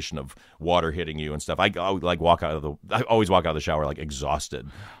overstimulation of water hitting you and stuff. I always walk out of the shower like exhausted.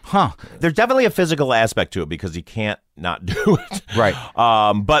 Huh? There's definitely a physical aspect to it because you can't not do it. Right.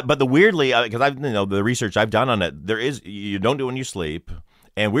 But the weirdly, because I've the research I've done on it, you don't do it when you sleep.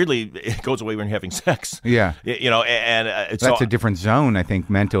 And weirdly, it goes away when you're having sex. Yeah. That's a different zone, I think,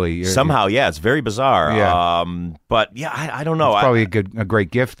 mentally. Somehow, yeah, it's very bizarre. Yeah. But yeah, I don't know. It's probably a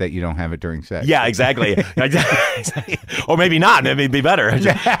great gift that you don't have it during sex. Yeah, exactly. Or maybe not. Maybe it'd be better.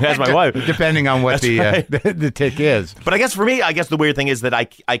 As my wife, depending on what the tick is. But I guess for me, the weird thing is that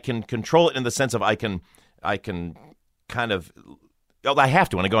I can control it in the sense of I can kind of. I have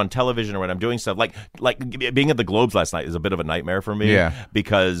to when I go on television or when I'm doing stuff like being at the Globes last night is a bit of a nightmare for me. Yeah.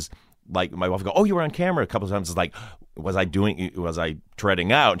 Because like my wife will go, oh, you were on camera a couple of times. It's like, was I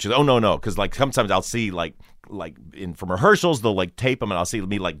treading out? And she's like, oh no, because like sometimes I'll see from rehearsals they'll like tape them and I'll see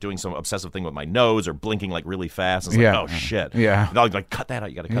me like doing some obsessive thing with my nose or blinking like really fast. It's like, oh shit. Yeah. And I'll like cut that out.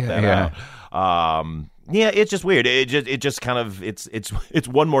 You got to cut that out. Yeah, it's just weird. It just kind of it's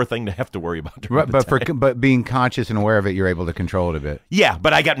one more thing to have to worry about. But being conscious and aware of it, you're able to control it a bit. Yeah,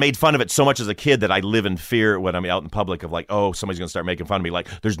 but I got made fun of it so much as a kid that I live in fear when I'm out in public of like, oh, somebody's going to start making fun of me. Like,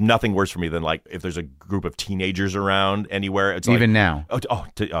 there's nothing worse for me than like if there's a group of teenagers around anywhere. It's even like, now.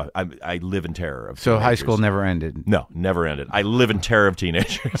 I live in terror of. So teenagers. high school never ended. No, never ended. I live in terror of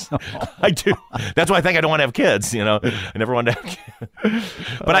teenagers. I do. That's why I think I don't want to have kids. I never wanted to have kids.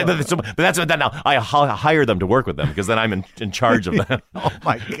 But that's what now I hire them to work with them because then I'm in charge of them. Oh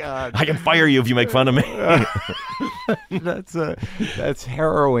my God! I can fire you if you make fun of me. That's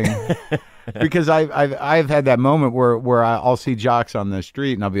harrowing. Because I've had that moment where I'll see jocks on the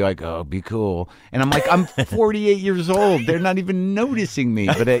street and I'll be like, oh, be cool, and I'm like, I'm 48 years old. They're not even noticing me.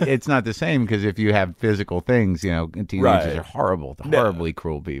 But it's not the same because if you have physical things, teenagers are horribly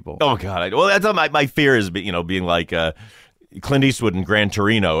cruel people. Oh God! Well, that's my fear is being like. Clint Eastwood in Gran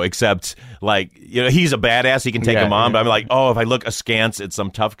Torino, except like he's a badass, he can take him on, but I'm like, if I look askance at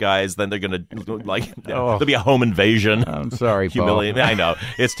some tough guys, then they're gonna there'll be a home invasion. I'm sorry, humiliate me. I know,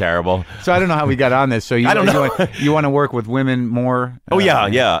 it's terrible. So I don't know how we got on this. So I don't know. You want to work with women more? Yeah.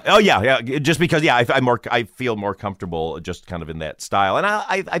 Just because I feel more comfortable just kind of in that style, and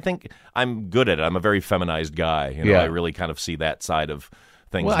I think I'm good at it. I'm a very feminized guy. I really kind of see that side of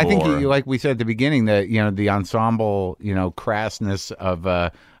things. Well, I think, like we said at the beginning, that the ensemble, crassness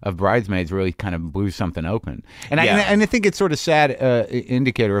of Bridesmaids really kind of blew something open, and I think it's sort of sad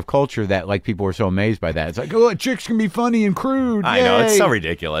indicator of culture that like people were so amazed by that. It's like, oh, chicks can be funny and crude. I know, it's so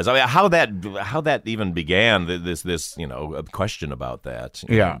ridiculous. I mean, how that even began, this question about that.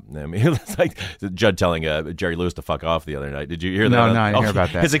 Yeah, I mean, it's like Judd telling Jerry Lewis to fuck off the other night. Did you hear that? No, I didn't hear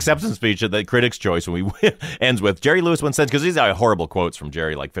about that. His acceptance speech at the Critics' Choice when we ends with Jerry Lewis once said, because these are horrible quotes from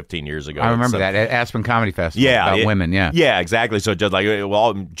Jerry like 15 years ago. I remember that at Aspen Comedy Festival. About women. Yeah, exactly. So Judd's like,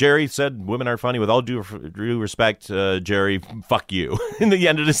 well, Jerry said women are funny. With all due respect, Jerry, fuck you. And the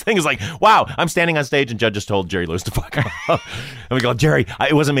end of this thing is like, wow, I'm standing on stage and Judd just told Jerry Lewis to fuck off. And we go, Jerry,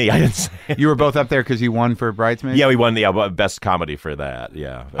 it wasn't me. I didn't say it. You were both up there because you won for Bridesmaids? Yeah, we won the best comedy for that.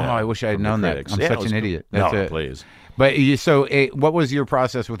 Yeah. Oh, I wish I had known that. I'm such an idiot. That's it. Please. But what was your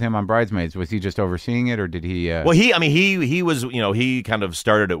process with him on Bridesmaids? Was he just overseeing it, or did he? Well, he was, he kind of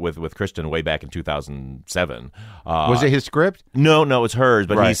started it with Kristen way back in 2007. Was it his script? No, it's hers.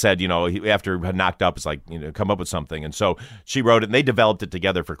 But he said, after it had knocked up, it's like, come up with something, and so she wrote it, and they developed it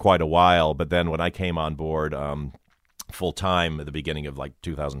together for quite a while. But then when I came on board full time at the beginning of like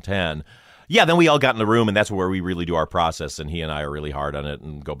 2010. Yeah, then we all got in the room, and that's where we really do our process, and he and I are really hard on it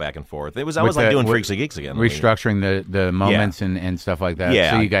and go back and forth. It was almost like doing Freaks and Geeks again. Restructuring the moments and stuff like that.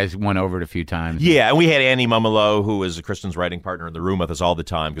 Yeah. So you guys went over it a few times. Yeah, and we had Annie Mumolo, who was Kristen's writing partner, in the room with us all the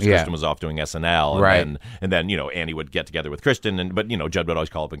time because Kristen was off doing SNL. And then Annie would get together with Kristen, but Judd would always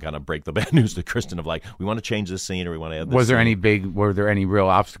call up and kind of break the bad news to Kristen of like, we want to change this scene or we want to add this scene. Were there any real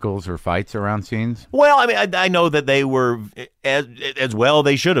obstacles or fights around scenes? Well, I mean, I know that they were, as well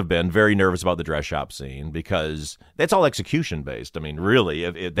they should have been, very nervous about the dress shop scene because that's all execution based. I mean,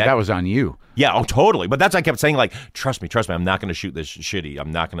 really, that was on you. Yeah, totally. But that's why I kept saying, like, trust me, I'm not going to shoot this shitty.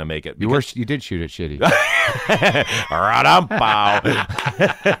 I'm not going to make it. You did shoot it shitty.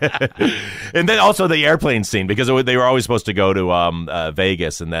 And then also the airplane scene, because they were always supposed to go to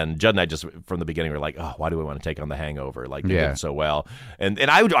Vegas, and then Judd and I just from the beginning were like, oh, why do we want to take on The Hangover? Like, they did so well. And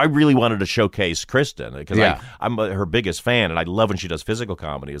I really wanted to showcase Kristen because I'm her biggest fan, and I love when she does physical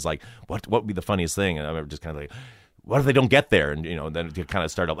comedy. It's like, what would be the funniest thing? And I'm just kind of like, what if they don't get there? And then it kind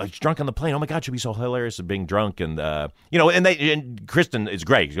of start up like, she's drunk on the plane. Oh my God, she'd be so hilarious of being drunk. And and Kristen is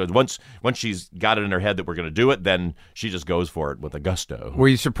great. Once she's got it in her head that we're going to do it, then she just goes for it with a gusto. Were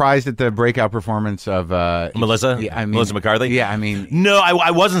you surprised at the breakout performance of Melissa? Melissa McCarthy? Yeah, I mean, no,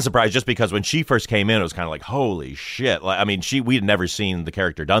 I wasn't surprised just because when she first came in, it was kind of like, holy shit! Like, I mean, we had never seen the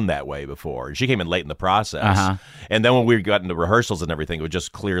character done that way before. She came in late in the process, and then when we got into rehearsals and everything, it was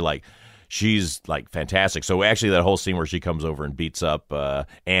just clear like, she's like fantastic. So actually that whole scene where she comes over and beats up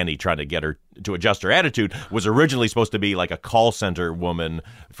Annie trying to get her to adjust her attitude was originally supposed to be like a call center woman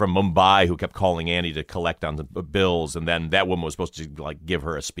from Mumbai who kept calling Annie to collect on the bills, and then that woman was supposed to like give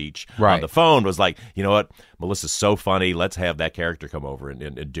her a speech on the phone. Was like, you know what, Melissa's so funny, let's have that character come over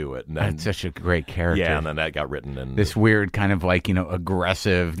and do it. And then, that's such a great character. Yeah, and then that got written in this weird kind of like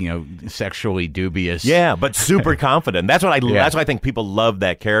aggressive, sexually dubious. Yeah, but super confident. That's what that's why I think people love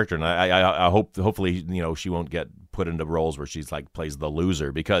that character, and I hope hopefully she won't get put into roles where she's like plays the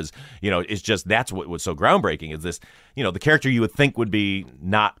loser, because it's just that's what was so groundbreaking is this the character you would think would be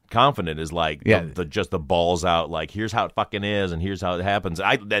not confident is like just the balls out, like here's how it fucking is and here's how it happens.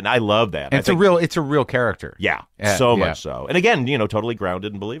 I love that. And it's a real character. Yeah, so much so. And again, totally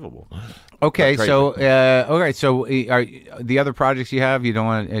grounded and believable. Okay, so so are the other projects you have, you don't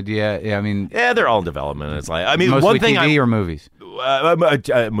want to? I mean, they're all in development. It's like, I mean, mostly one thing TV or movies.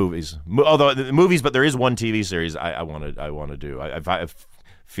 Movies, although movies, but there is one TV series I want to do. I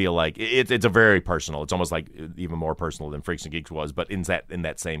feel like it's a very personal. It's almost like even more personal than Freaks and Geeks was, but in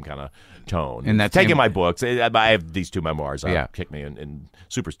that same kind of tone. And that's taking my books. I have these two memoirs. Kick Me and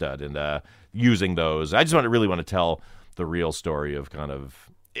Super Stud, and using those. I just really want to tell the real story of kind of.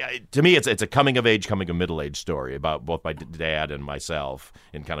 To me, it's a coming of middle age story about both my dad and myself,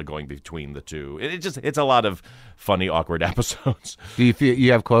 and kind of going between the two. It's a lot of funny, awkward episodes. Do you feel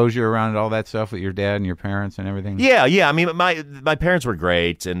you have closure around all that stuff with your dad and your parents and everything? Yeah. I mean, my parents were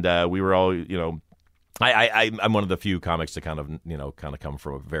great, and we were all I'm one of the few comics to kind of come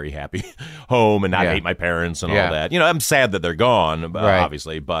from a very happy home and not hate my parents and all that. I'm sad that they're gone,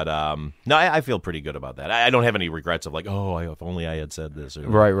 obviously, but no, I feel pretty good about that. I don't have any regrets of like, if only I had said this. Or,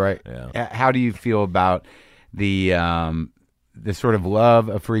 Right. Yeah. How do you feel about the sort of love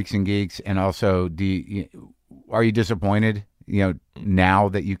of Freaks and Geeks, and also are you disappointed? Now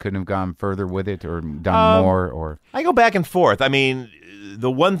that you couldn't have gone further with it or done more, or I go back and forth. I mean,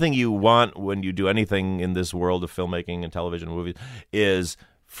 the one thing you want when you do anything in this world of filmmaking and television and movies is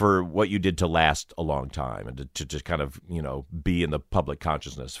for what you did to last a long time and to just kind of, be in the public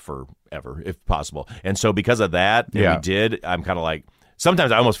consciousness forever, if possible. And so because of that, we did, I'm kind of like,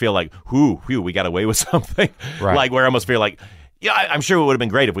 sometimes I almost feel like, whew, we got away with something. Right. Like where I almost feel like, yeah, I'm sure it would have been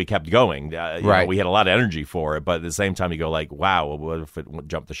great if we kept going. Right. We had a lot of energy for it, but at the same time, you go like, "Wow, what if it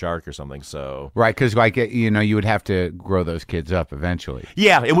jumped the shark or something?" So right, because you would have to grow those kids up eventually.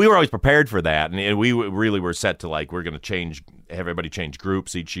 Yeah, and we were always prepared for that, and we really were set to like we're going to have everybody change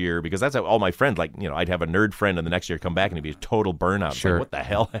groups each year because that's how all my friends I'd have a nerd friend, and the next year come back and it'd be a total burnout. Sure, like, what the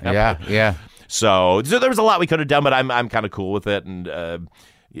hell happened? Yeah. So there was a lot we could have done, but I'm kind of cool with it, and.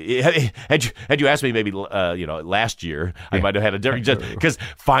 Had you asked me maybe last year, I might have had a different because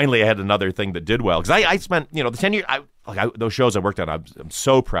finally I had another thing that did well because I spent the 10 years those shows I worked on I'm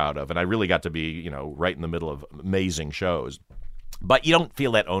so proud of, and I really got to be right in the middle of amazing shows. But you don't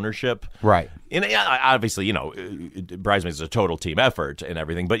feel that ownership, right? And obviously, Bridesmaids is a total team effort and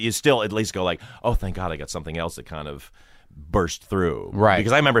everything, but you still at least go like, oh, thank God I got something else that kind of burst through, right?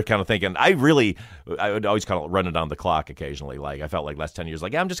 Because I remember kind of thinking, I would always kind of run it down the clock occasionally. Like I felt like last 10 years,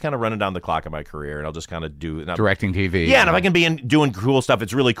 like I'm just kind of running down the clock of my career, and I'll just kind of do directing TV. Yeah, and if I can be doing cool stuff,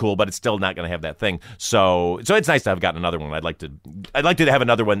 it's really cool, but it's still not going to have that thing. So it's nice to have gotten another one. I'd like to have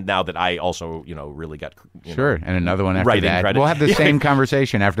another one now that I also really got sure, and another one after that. Credit. We'll have the same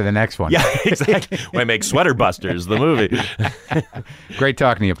conversation after the next one. Yeah, exactly. When I make Sweater Busters, the movie. Great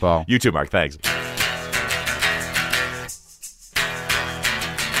talking to you, Paul. You too, Mark. Thanks.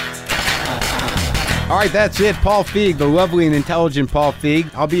 All right, that's it. Paul Feig, the lovely and intelligent Paul Feig.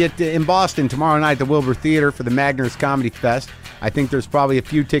 I'll be in Boston tomorrow night at the Wilbur Theater for the Magners Comedy Fest. I think there's probably a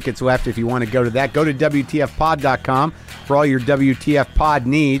few tickets left if you want to go to that. Go to WTFpod.com for all your WTF pod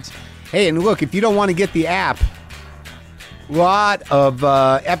needs. Hey, and look, if you don't want to get the app, a lot of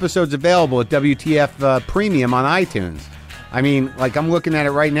episodes available at WTF Premium on iTunes. I mean, like I'm looking at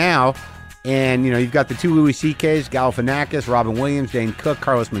it right now. And, you've got the two Louis C.K.'s, Galifianakis, Robin Williams, Dane Cook,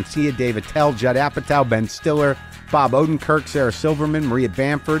 Carlos Mencia, Dave Attell, Judd Apatow, Ben Stiller, Bob Odenkirk, Sarah Silverman, Maria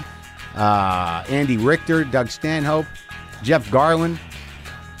Bamford, Andy Richter, Doug Stanhope, Jeff Garland,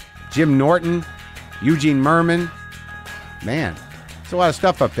 Jim Norton, Eugene Merman. Man, it's a lot of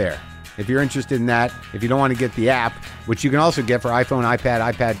stuff up there. If you're interested in that, if you don't want to get the app, which you can also get for iPhone,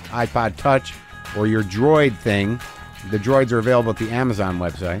 iPod Touch, or your Droid thing. The Droids are available at the Amazon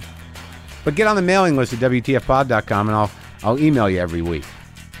website. But get on the mailing list at WTFpod.com, and I'll email you every week.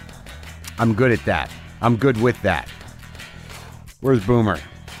 I'm good at that. I'm good with that. Where's Boomer?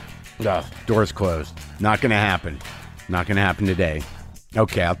 Door's closed. Not going to happen. Not going to happen today.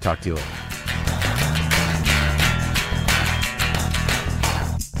 Okay, I'll talk to you later.